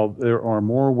the world, there are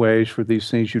more ways for these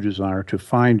things you desire to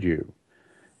find you.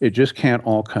 It just can't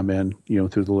all come in,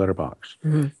 through the letterbox.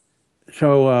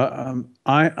 So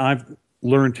I've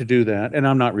learned to do that, and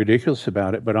I'm not ridiculous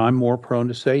about it, but I'm more prone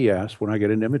to say yes when I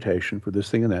get an invitation for this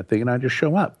thing and that thing, and I just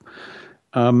show up.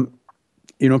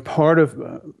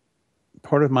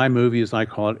 Part of my movie, as I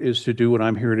call it, is to do what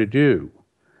I'm here to do.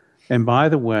 And by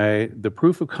the way, the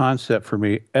proof of concept for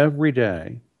me every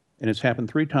day, and it's happened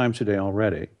 3 times a day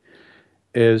already,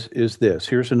 is this.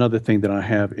 Here's another thing that I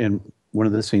have in one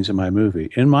of the scenes in my movie.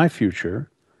 In my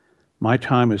future, my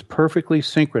time is perfectly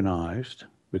synchronized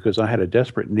because I had a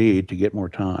desperate need to get more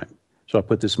time. So I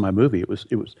put this in my movie. It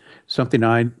was something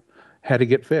I had to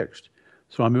get fixed.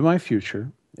 So I'm in my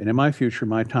future, and in my future,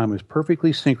 my time is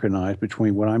perfectly synchronized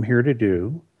between what I'm here to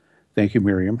do. Thank you,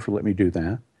 Miriam, for letting me do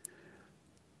that.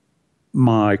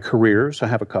 My careers, I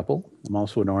have a couple. I'm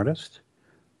also an artist.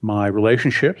 My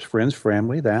relationships, friends,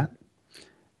 family, that.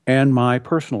 And my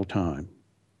personal time.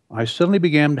 I suddenly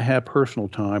began to have personal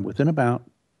time within about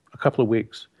a couple of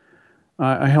weeks.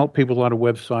 I help people with a lot of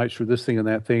websites for this thing and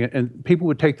that thing, and people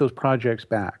would take those projects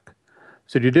back.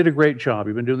 Said, you did a great job.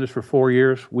 You've been doing this for 4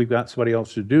 years. We've got somebody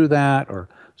else to do that, or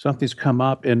something's come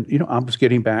up. And, I was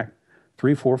getting back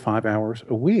 3, 4, 5 hours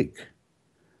a week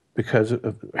because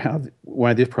of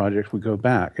why these projects would go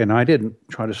back. And I didn't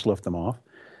try to slough them off.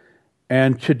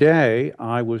 And today,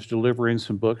 I was delivering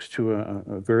some books to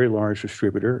a very large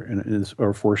distributor in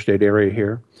our 4-state area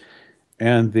here.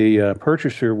 And the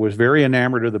purchaser was very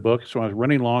enamored of the book, so I was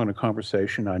running along in a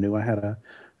conversation. I knew I had a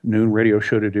noon radio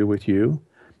show to do with you.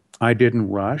 I didn't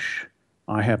rush.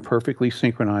 I have perfectly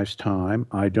synchronized time.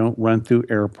 I don't run through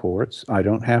airports. I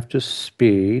don't have to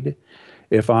speed.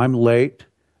 If I'm late,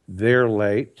 they're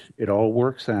late. It all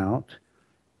works out.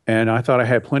 And I thought I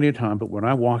had plenty of time, but when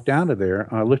I walked out of there,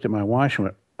 I looked at my watch and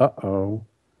went, uh-oh.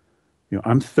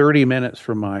 I'm 30 minutes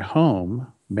from my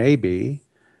home, maybe,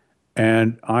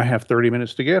 and I have 30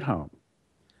 minutes to get home.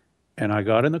 And I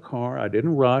got in the car. I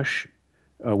didn't rush.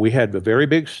 We had a very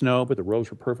big snow, but the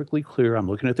roads were perfectly clear. I'm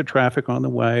looking at the traffic on the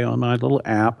way on my little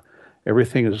app.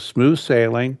 Everything is smooth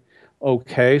sailing.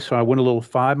 Okay, so I went a little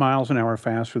 5 miles an hour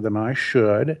faster than I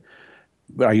should,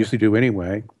 but I usually do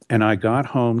anyway. And I got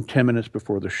home 10 minutes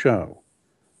before the show.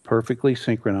 Perfectly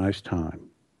synchronized time.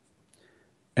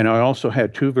 And I also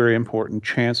had 2 very important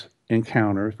chance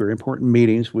encounters, very important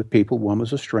meetings with people. One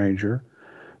was a stranger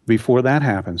before that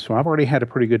happened. So I've already had a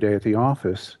pretty good day at the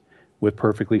office with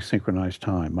perfectly synchronized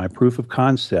time. My proof of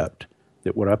concept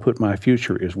that what I put in my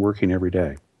future is working every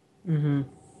day. Mm-hmm.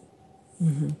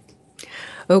 Mm-hmm.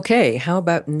 Okay, how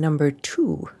about number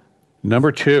 2?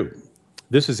 Number 2.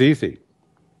 This is easy.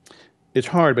 It's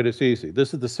hard, but it's easy.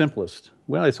 This is the simplest.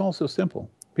 Well, it's also simple.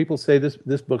 People say this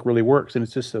book really works, and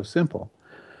it's just so simple.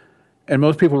 And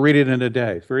most people read it in a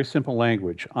day. It's very simple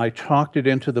language. I talked it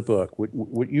into the book.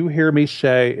 What you hear me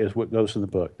say is what goes in the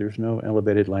book. There's no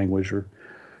elevated language or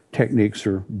techniques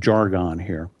or jargon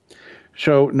here.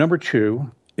 So number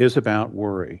 2 is about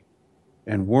worry.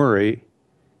 And worry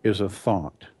is a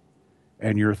thought.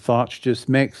 And your thoughts just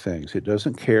make things. It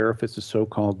doesn't care if it's a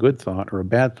so-called good thought or a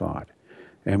bad thought.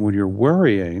 And when you're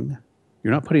worrying,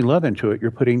 you're not putting love into it, you're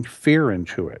putting fear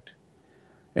into it.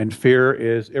 And fear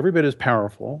is every bit as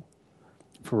powerful,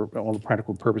 for all the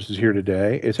practical purposes here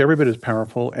today, it's every bit as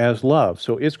powerful as love.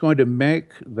 So it's going to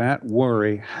make that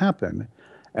worry happen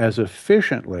as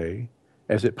efficiently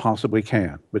as it possibly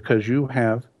can, because you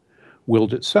have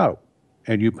willed it so,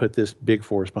 and you put this big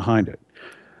force behind it.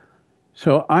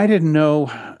 So I didn't know,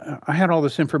 I had all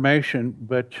this information,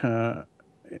 but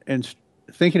in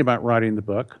thinking about writing the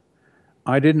book,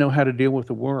 I didn't know how to deal with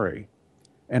the worry.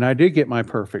 And I did get my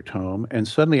perfect home, and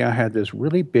suddenly I had this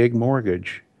really big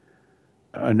mortgage,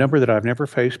 a number that I've never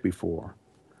faced before.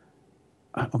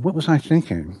 What was I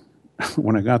thinking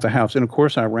when I got the house? And of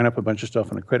course, I ran up a bunch of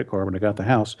stuff on a credit card when I got the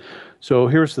house. So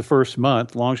here's the first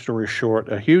month, long story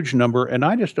short, a huge number, and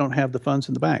I just don't have the funds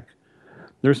in the bank.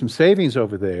 There's some savings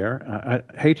over there.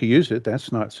 I hate to use it.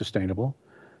 That's not sustainable.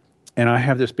 And I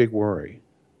have this big worry.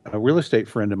 A real estate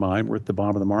friend of mine, we're at the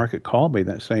bottom of the market, called me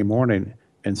that same morning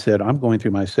and said, I'm going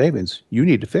through my savings. You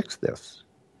need to fix this.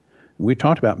 We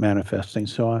talked about manifesting.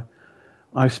 So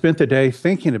I spent the day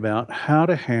thinking about how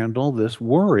to handle this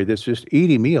worry that's just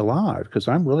eating me alive, because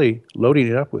I'm really loading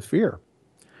it up with fear.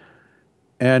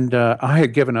 And I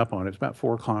had given up on it. It's about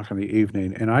 4 o'clock in the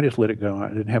evening, and I just let it go. I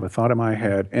didn't have a thought in my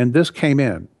head. And this came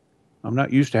in. I'm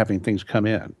not used to having things come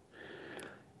in.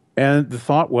 And the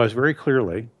thought was very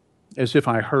clearly, as if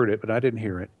I heard it, but I didn't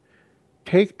hear it,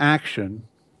 take action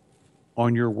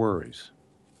on your worries.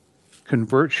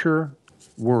 Convert your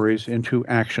worries into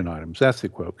action items. That's the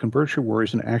quote. Convert your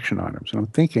worries into action items. And I'm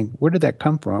thinking, where did that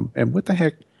come from? And what the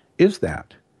heck is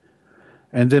that?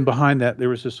 And then behind that, there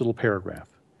was this little paragraph.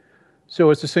 So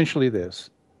it's essentially this.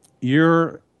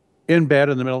 You're in bed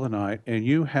in the middle of the night and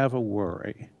you have a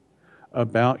worry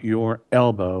about your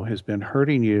elbow has been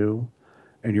hurting you,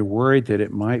 and you're worried that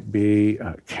it might be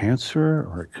cancer,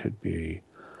 or it could be,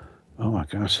 oh my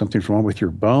gosh, something's wrong with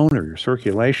your bone or your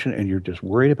circulation, and you're just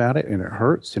worried about it, and it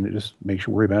hurts, and it just makes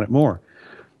you worry about it more.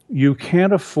 You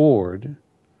can't afford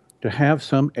to have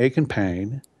some ache and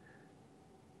pain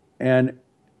and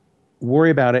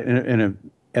worry about it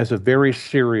as a very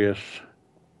serious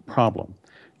problem.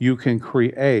 You can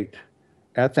create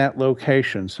at that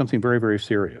location something very, very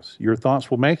serious. Your thoughts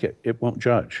will make it. It won't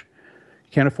judge.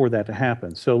 You can't afford that to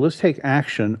happen. So let's take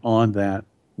action on that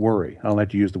worry. I'll have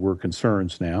to use the word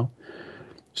concerns now.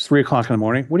 It's 3 o'clock in the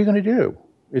morning. What are you going to do?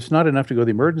 It's not enough to go to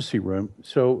the emergency room.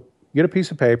 So get a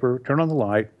piece of paper, turn on the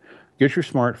light, get your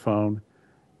smartphone,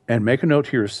 and make a note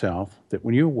to yourself that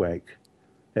when you awake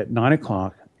at 9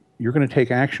 o'clock, you're going to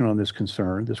take action on this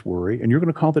concern, this worry, and you're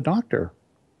going to call the doctor.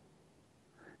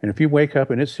 And if you wake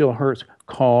up and it still hurts,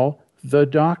 call the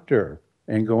doctor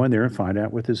and go in there and find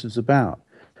out what this is about.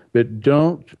 But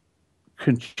don't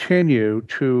continue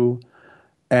to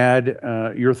add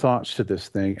your thoughts to this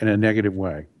thing in a negative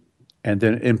way and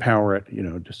then empower it,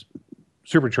 just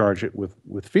supercharge it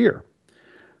with fear.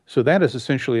 So that is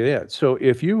essentially it. So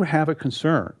if you have a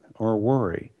concern or a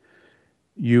worry,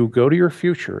 you go to your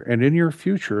future, and in your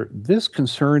future, this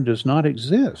concern does not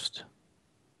exist.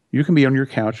 You can be on your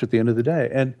couch at the end of the day,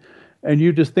 and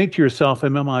you just think to yourself,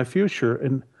 I'm in my future,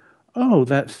 and oh,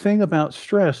 that thing about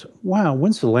stress, wow,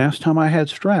 when's the last time I had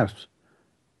stress?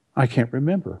 I can't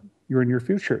remember. You're in your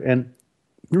future, and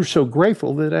you're so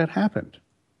grateful that that happened.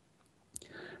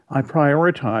 I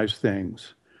prioritize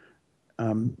things,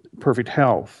 perfect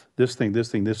health, this,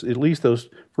 at least those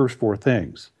first four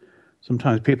things.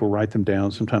 Sometimes people write them down,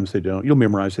 sometimes they don't. You'll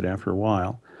memorize it after a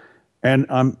while. And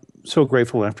I'm so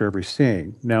grateful after every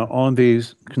seeing. Now, on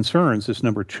these concerns, this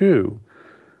number 2,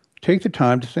 take the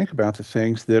time to think about the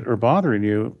things that are bothering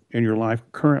you in your life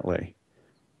currently.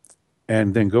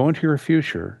 And then go into your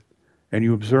future, and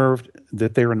you observed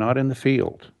that they are not in the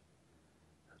field.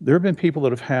 There have been people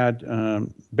that have had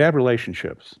bad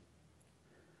relationships.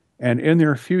 And in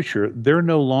their future, they're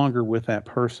no longer with that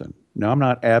person. Now, I'm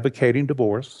not advocating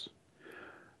divorce.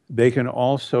 They can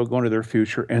also go into their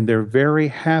future, and they're very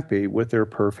happy with their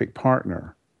perfect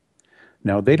partner.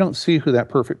 Now, they don't see who that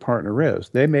perfect partner is.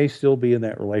 They may still be in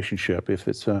that relationship if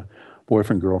it's a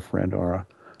boyfriend, girlfriend, or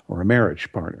a marriage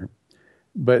partner.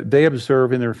 But they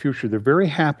observe in their future, they're very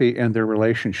happy in their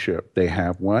relationship. They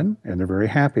have one, and they're very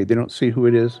happy. They don't see who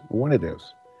it is or what it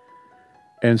is.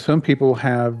 And some people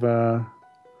have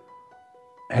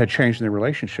had change in their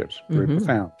relationships, very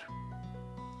profound.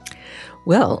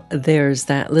 Well, there's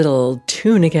that little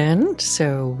tune again.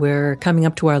 So we're coming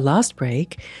up to our last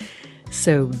break.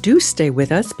 So do stay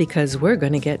with us because we're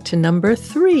going to get to number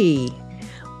 3.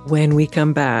 When we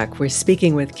come back, we're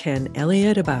speaking with Ken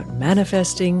Elliott about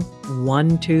manifesting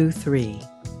 1, 2, 3.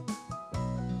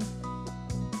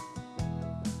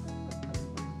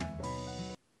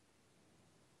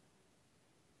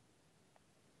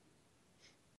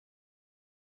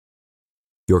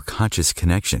 Your conscious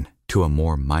connection to a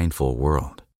more mindful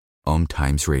world. Om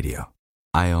Times Radio.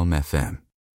 IOM FM.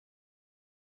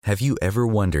 Have you ever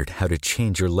wondered how to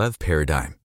change your love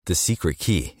paradigm? The secret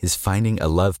key is finding a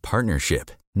love partnership,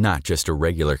 not just a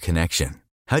regular connection.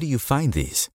 How do you find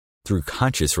these? Through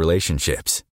conscious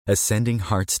relationships. Ascending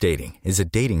Hearts Dating is a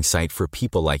dating site for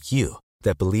people like you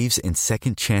that believes in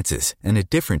second chances and a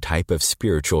different type of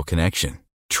spiritual connection.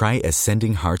 Try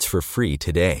Ascending Hearts for free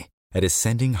today at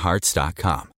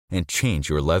ascendinghearts.com and change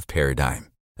your love paradigm.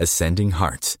 Ascending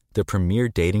Hearts, the premier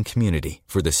dating community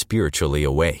for the spiritually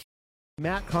awake.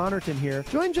 Matt Connerton here.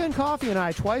 Join Jen Coffey and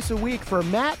I twice a week for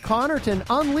Matt Connerton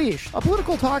Unleashed, a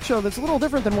political talk show that's a little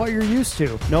different than what you're used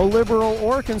to. No liberal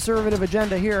or conservative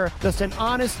agenda here, just an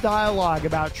honest dialogue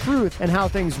about truth and how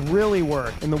things really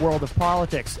work in the world of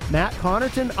politics. Matt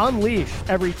Connerton Unleashed,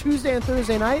 every Tuesday and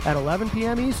Thursday night at 11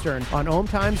 p.m. Eastern on Om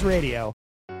Times Radio.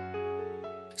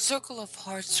 Circle of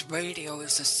Hearts Radio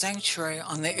is a sanctuary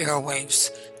on the airwaves.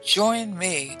 Join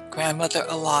me, Grandmother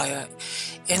Elia,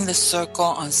 in the circle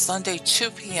on Sunday,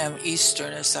 2 p.m.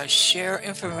 Eastern as I share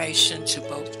information to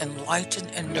both enlighten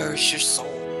and nourish your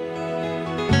soul.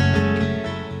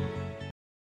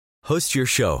 Host your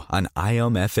show on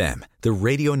IOM FM, the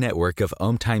radio network of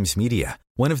Om Times Media,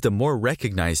 one of the more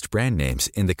recognized brand names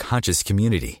in the conscious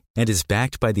community, and is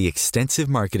backed by the extensive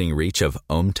marketing reach of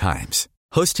Om Times.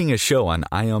 Hosting a show on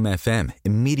IOM FM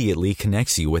immediately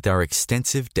connects you with our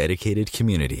extensive dedicated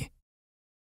community.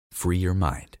 Free your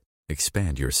mind.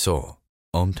 Expand your soul.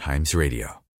 Om Times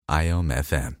Radio. IOM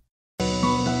FM.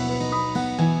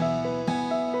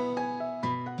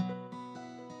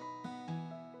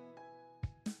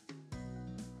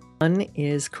 One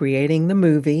is creating the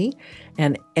movie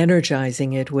and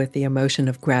energizing it with the emotion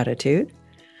of gratitude.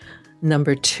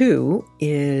 Number 2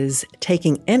 is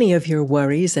taking any of your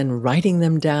worries and writing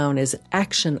them down as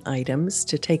action items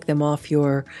to take them off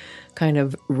your kind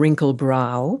of wrinkled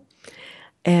brow.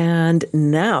 And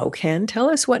now, Ken,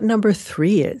 tell us what number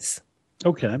 3 is.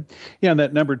 Okay. Yeah, and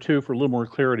that number 2, for a little more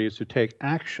clarity, is to take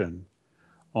action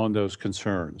on those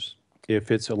concerns.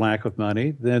 If it's a lack of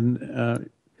money, then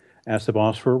ask the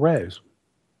boss for a raise.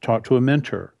 Talk to a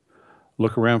mentor.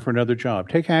 Look around for another job.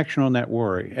 Take action on that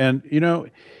worry. And,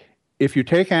 if you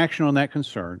take action on that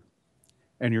concern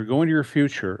and you're going to your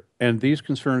future and these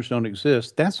concerns don't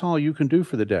exist, that's all you can do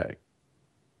for the day.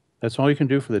 That's all you can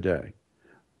do for the day.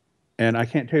 And I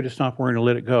can't tell you to stop worrying or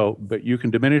let it go, but you can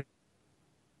diminish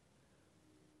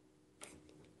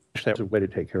that. A way to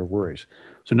take care of worries.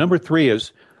 So number 3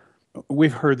 is,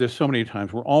 we've heard this so many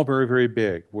times, we're all very, very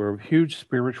big. We're huge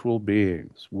spiritual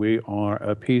beings. We are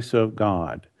a piece of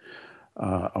God,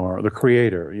 or the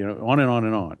Creator, on and on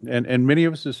and on. And many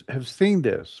of us have seen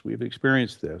this. We've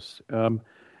experienced this.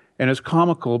 And it's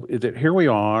comical that here we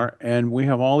are, and we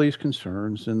have all these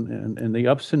concerns and the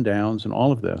ups and downs and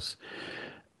all of this.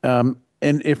 And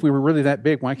if we were really that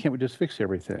big, why can't we just fix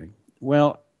everything?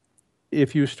 Well,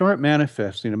 if you start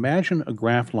manifesting, imagine a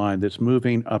graph line that's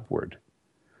moving upward.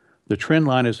 The trend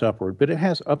line is upward, but it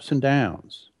has ups and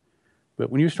downs. But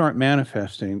when you start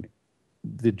manifesting,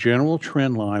 the general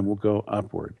trend line will go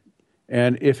upward.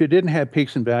 And if it didn't have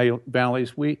peaks and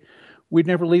valleys, we'd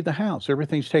never leave the house.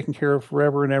 Everything's taken care of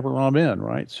forever and ever. Amen,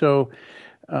 right? So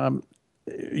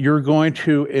you're going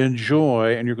to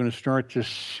enjoy, and you're going to start to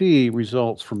see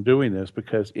results from doing this,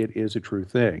 because it is a true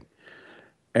thing.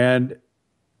 And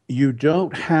you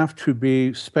don't have to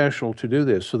be special to do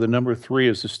this. So the number 3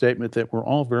 is the statement that we're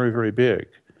all very, very big,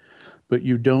 but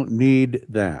you don't need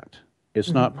that.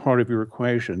 It's not part of your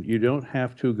equation. You don't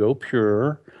have to go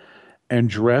pure and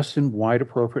dress in white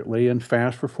appropriately and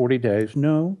fast for 40 days.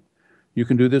 No. You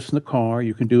can do this in the car.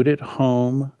 You can do it at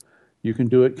home. You can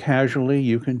do it casually.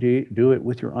 You can do it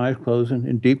with your eyes closed and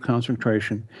in deep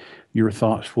concentration. Your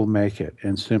thoughts will make it.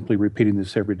 And simply repeating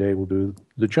this every day will do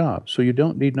the job. So you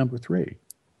don't need number 3.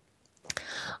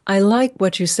 I like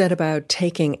what you said about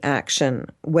taking action,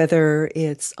 whether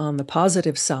it's on the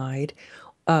positive side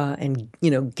and,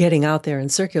 getting out there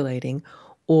and circulating,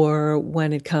 or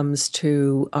when it comes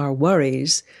to our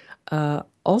worries,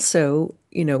 also,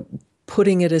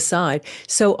 putting it aside.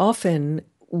 So often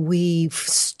we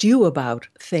stew about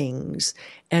things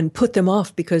and put them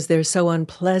off because they're so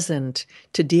unpleasant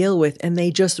to deal with, and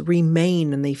they just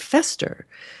remain and they fester.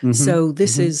 So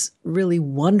this is really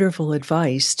wonderful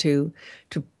advice to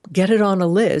get it on a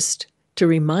list, to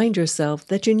remind yourself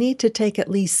that you need to take at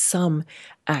least some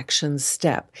action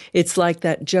step. It's like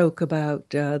that joke about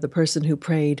the person who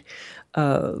prayed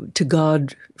to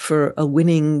God for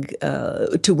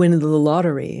to win the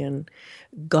lottery, and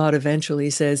God eventually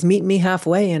says, "Meet me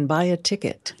halfway and buy a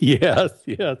ticket." Yes,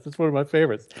 that's one of my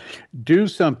favorites. Do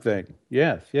something.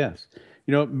 Yes.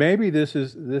 Maybe this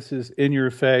is in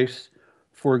your face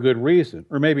for a good reason,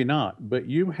 or maybe not, but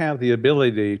you have the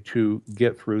ability to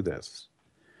get through this,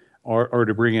 or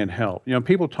to bring in help.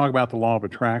 People talk about the law of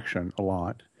attraction a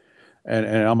lot, and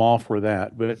I'm all for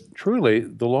that, but truly,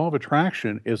 the law of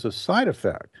attraction is a side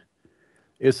effect.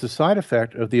 It's the side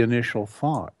effect of the initial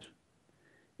thought.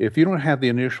 If you don't have the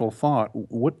initial thought,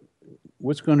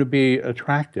 what's going to be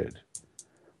attracted?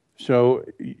 So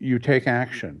you take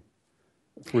action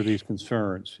for these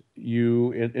concerns.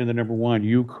 You, in the number 1,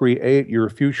 you create your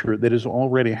future that has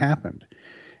already happened.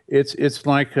 It's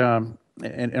like, and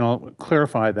I'll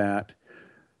clarify that,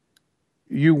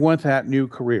 you want that new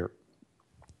career.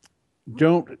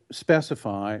 Don't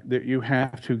specify that you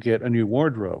have to get a new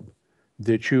wardrobe,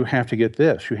 that you have to get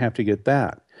this, you have to get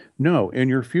that. No, in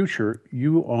your future,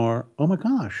 you are, oh my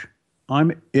gosh,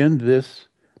 I'm in this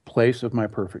place of my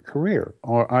perfect career.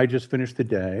 Or I just finished the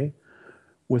day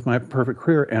with my perfect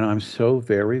career, and I'm so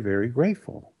very, very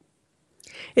grateful.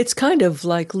 It's kind of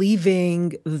like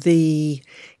leaving the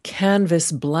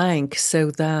canvas blank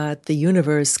so that the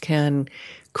universe can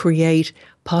create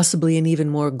possibly an even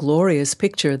more glorious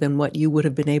picture than what you would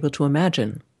have been able to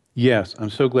imagine. Yes, I'm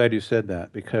so glad you said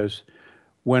that, because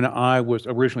when I was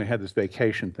originally had this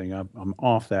vacation thing, I'm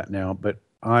off that now, but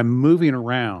I'm moving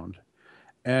around,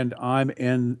 and I'm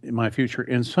in my future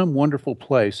in some wonderful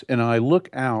place, and I look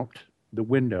out the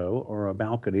window or a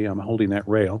balcony. I'm holding that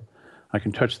rail. I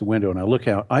can touch the window, and I look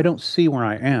out. I don't see where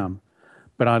I am,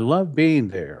 but I love being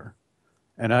there,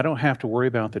 and I don't have to worry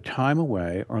about the time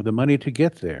away or the money to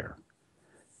get there.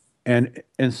 And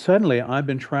suddenly I've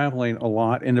been traveling a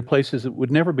lot into places that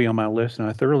would never be on my list, and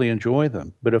I thoroughly enjoy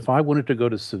them. But if I wanted to go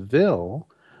to Seville,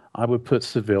 I would put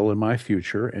Seville in my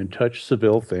future and touch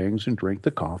Seville things and drink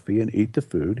the coffee and eat the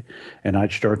food, and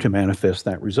I'd start to manifest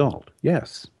that result.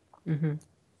 Yes. Mm-hmm.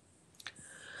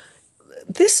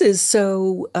 This is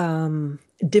so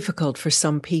difficult for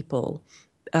some people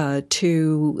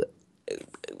to,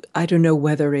 I don't know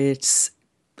whether it's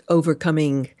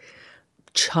overcoming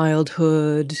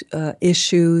childhood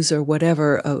issues or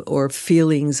whatever, or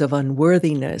feelings of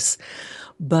unworthiness,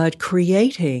 but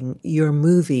creating your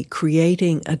movie,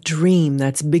 creating a dream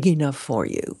that's big enough for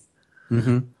you.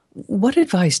 Mm-hmm. What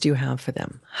advice do you have for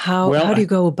them? How do you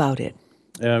go about it?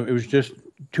 It was just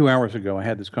 2 hours ago, I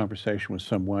had this conversation with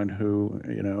someone who,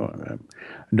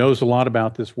 knows a lot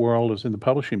about this world, is in the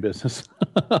publishing business.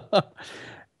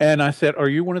 And I said, are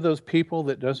you one of those people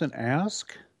that doesn't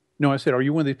ask? No, I said, are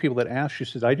you one of these people that ask? She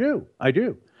said, I do.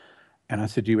 And I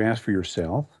said, do you ask for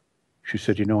yourself? She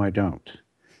said, I don't.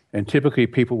 And typically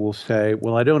people will say,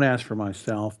 well, I don't ask for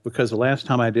myself because the last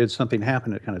time I did, something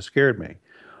happened that kind of scared me.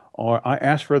 Or I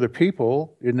asked for other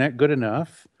people, isn't that good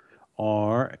enough?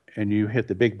 Or, and you hit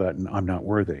the big button, I'm not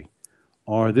worthy.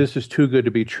 Or this is too good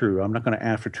to be true. I'm not going to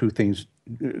ask for things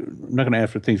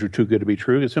that are too good to be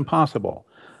true. It's impossible.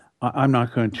 I'm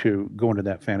not going to go into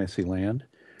that fantasy land.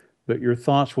 But your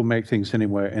thoughts will make things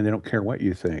anyway, and they don't care what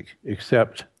you think,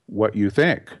 except what you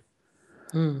think.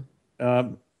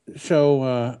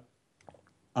 So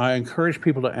I encourage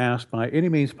people to ask by any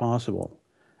means possible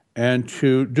and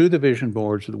to do the vision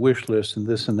boards, the wish lists, and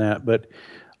this and that. But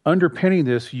underpinning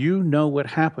this, what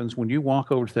happens when you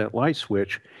walk over to that light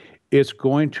switch. It's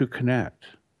going to connect.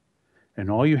 And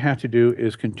all you have to do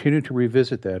is continue to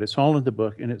revisit that. It's all in the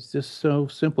book, and it's just so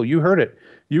simple. You heard it.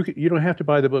 You don't have to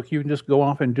buy the book. You can just go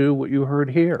off and do what you heard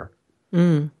here.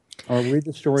 Or read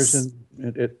the stories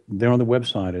they're on the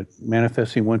website at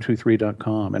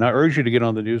manifesting123.com. And I urge you to get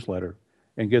on the newsletter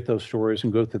and get those stories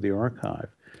and go through the archive.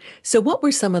 So what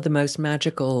were some of the most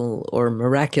magical or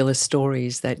miraculous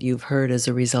stories that you've heard as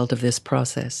a result of this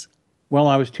process? Well,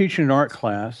 I was teaching an art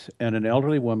class, and an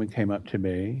elderly woman came up to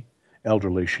me.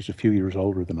 Elderly, she's a few years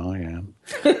older than I am.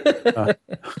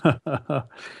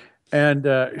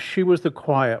 And she was the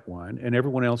quiet one, and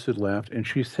everyone else had left. And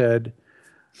she said,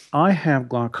 I have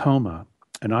glaucoma,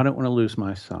 and I don't want to lose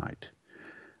my sight.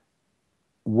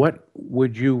 What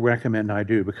would you recommend I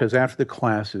do? Because after the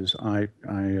classes, I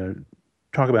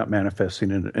talk about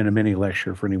manifesting in a mini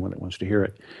lecture for anyone that wants to hear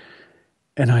it.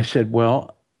 And I said,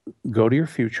 well, go to your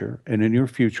future, and in your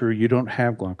future, you don't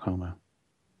have glaucoma.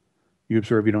 You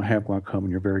observe you don't have glaucoma,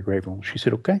 and you're very grateful. She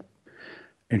said, okay.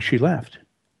 And she left.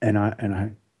 And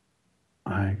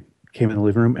I came in the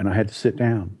living room, and I had to sit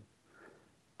down.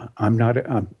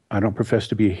 I don't profess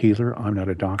to be a healer. I'm not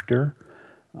a doctor.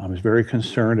 I was very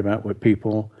concerned about what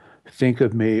people think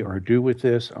of me or do with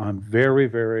this. I'm very,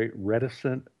 very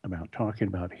reticent about talking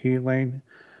about healing.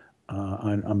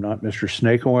 I'm not Mr.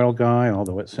 Snake Oil guy,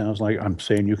 although it sounds like I'm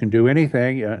saying you can do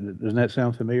anything. Doesn't that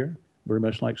sound familiar? Very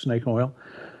much like snake oil.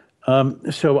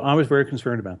 So I was very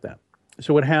concerned about that.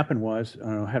 So what happened was,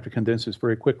 I have to condense this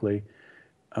very quickly.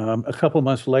 A couple of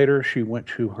months later, she went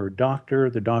to her doctor.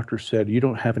 The doctor said, you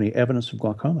don't have any evidence of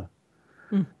glaucoma.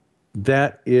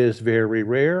 That is very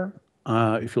rare.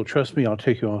 If you'll trust me, I'll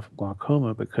take you off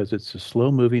glaucoma because it's a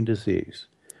slow-moving disease.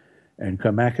 And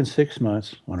come back in 6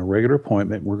 months on a regular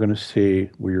appointment. We're going to see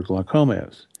where your glaucoma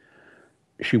is.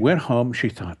 She went home. She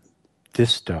thought,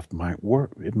 this stuff might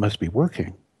work. It must be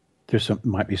working.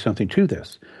 Might be something to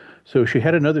this. So she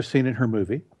had another scene in her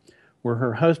movie where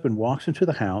her husband walks into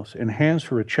the house and hands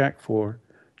her a check for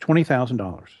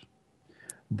 $20,000.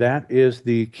 That is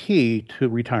the key to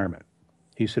retirement.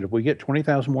 He said, if we get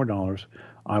 $20,000 more dollars,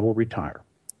 I will retire.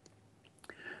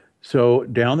 So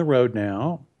down the road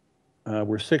now,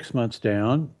 we're 6 months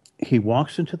down. He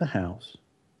walks into the house.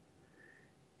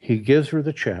 He gives her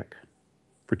the check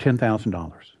for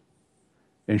 $10,000.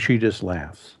 And she just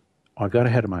laughs. I got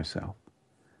ahead of myself.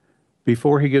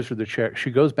 Before he gives her the check, she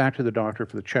goes back to the doctor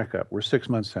for the checkup. We're 6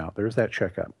 months out. There's that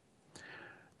checkup.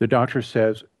 The doctor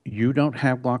says, you don't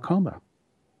have glaucoma.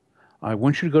 I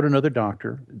want you to go to another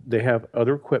doctor. They have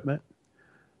other equipment.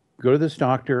 Go to this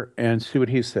doctor and see what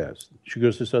he says. She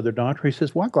goes to this other doctor. He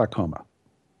says, what glaucoma?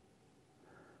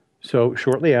 So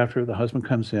shortly after, the husband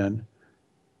comes in,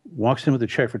 walks in with a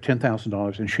check for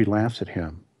 $10,000, and she laughs at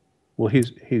him. Well,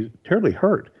 he's terribly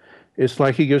hurt. It's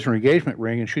like he gives her an engagement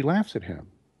ring, and she laughs at him.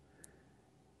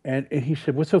 And he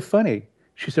said, what's so funny?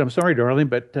 She said, I'm sorry, darling,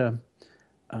 but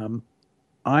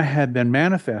I had been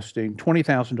manifesting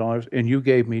 $20,000, and you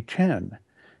gave me 10.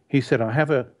 He said, I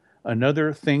have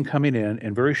another thing coming in,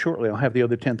 and very shortly I'll have the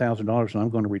other $10,000, and I'm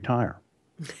going to retire.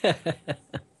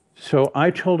 So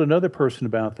I told another person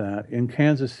about that in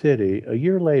Kansas City a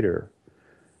year later.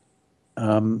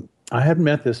 I hadn't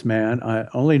met this man. I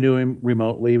only knew him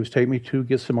remotely. He was taking me to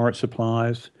get some art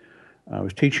supplies. I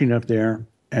was teaching up there.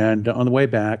 And on the way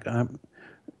back,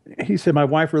 he said, my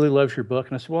wife really loves your book.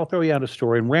 And I said, well, I'll throw you out a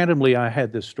story. And randomly, I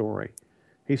had this story.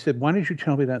 He said, why did you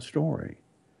tell me that story?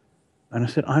 And I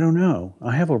said, I don't know.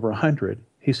 I have over 100.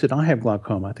 He said, I have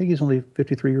glaucoma. I think he's only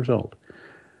 53 years old.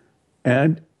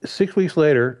 And 6 weeks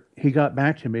later, he got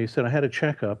back to me. He said, I had a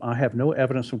checkup. I have no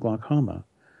evidence of glaucoma.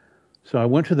 So I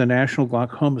went to the National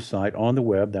Glaucoma site on the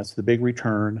web. That's the big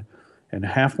return. And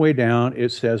halfway down,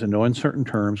 it says, in no uncertain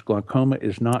terms, glaucoma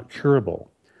is not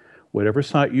curable. Whatever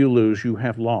sight you lose, you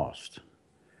have lost.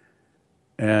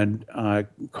 And I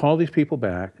called these people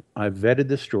back. I vetted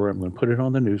this story. I'm going to put it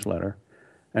on the newsletter.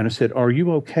 And I said, are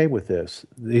you okay with this?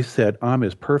 They said, I'm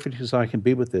as perfect as I can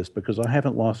be with this because I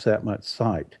haven't lost that much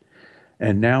sight.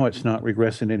 And now it's not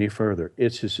regressing any further.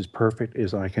 It's just as perfect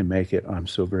as I can make it. I'm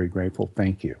so very grateful.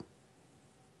 Thank you.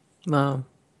 Wow.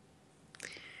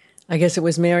 I guess it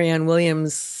was Marianne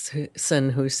Williamson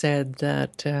who said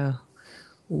that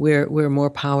we're more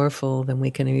powerful than we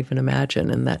can even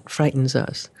imagine, and that frightens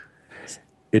us.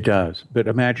 It does, but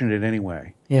imagine it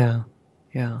anyway. Yeah.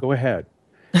 Go ahead.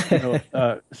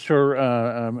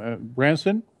 Sir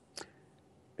Branson,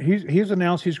 he's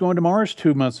announced he's going to Mars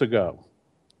 2 months ago.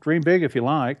 Dream big if you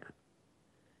like.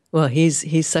 Well,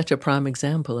 he's such a prime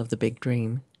example of the big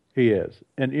dream. He is.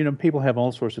 And, people have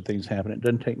all sorts of things happen. It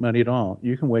doesn't take money at all.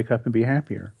 You can wake up and be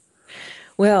happier.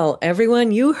 Well,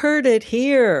 everyone, you heard it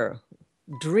here.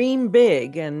 Dream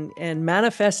big, and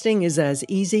manifesting is as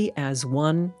easy as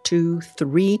 1, 2,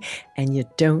 3, and you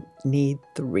don't need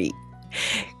 3.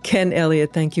 Ken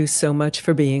Elliott, thank you so much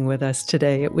for being with us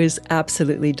today. It was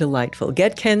absolutely delightful.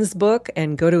 Get Ken's book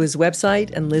and go to his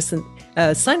website and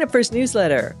sign up for his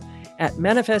newsletter at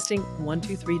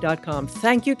manifesting123.com.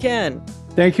 Thank you, Ken.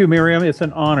 Thank you, Miriam. It's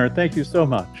an honor. Thank you so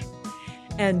much.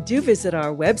 And do visit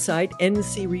our website,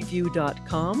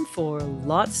 ncreview.com, for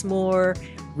lots more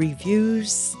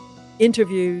reviews,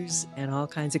 interviews, and all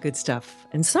kinds of good stuff.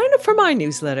 And sign up for my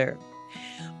newsletter.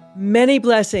 Many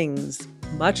blessings.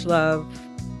 Much love.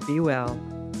 Be well.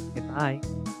 Goodbye.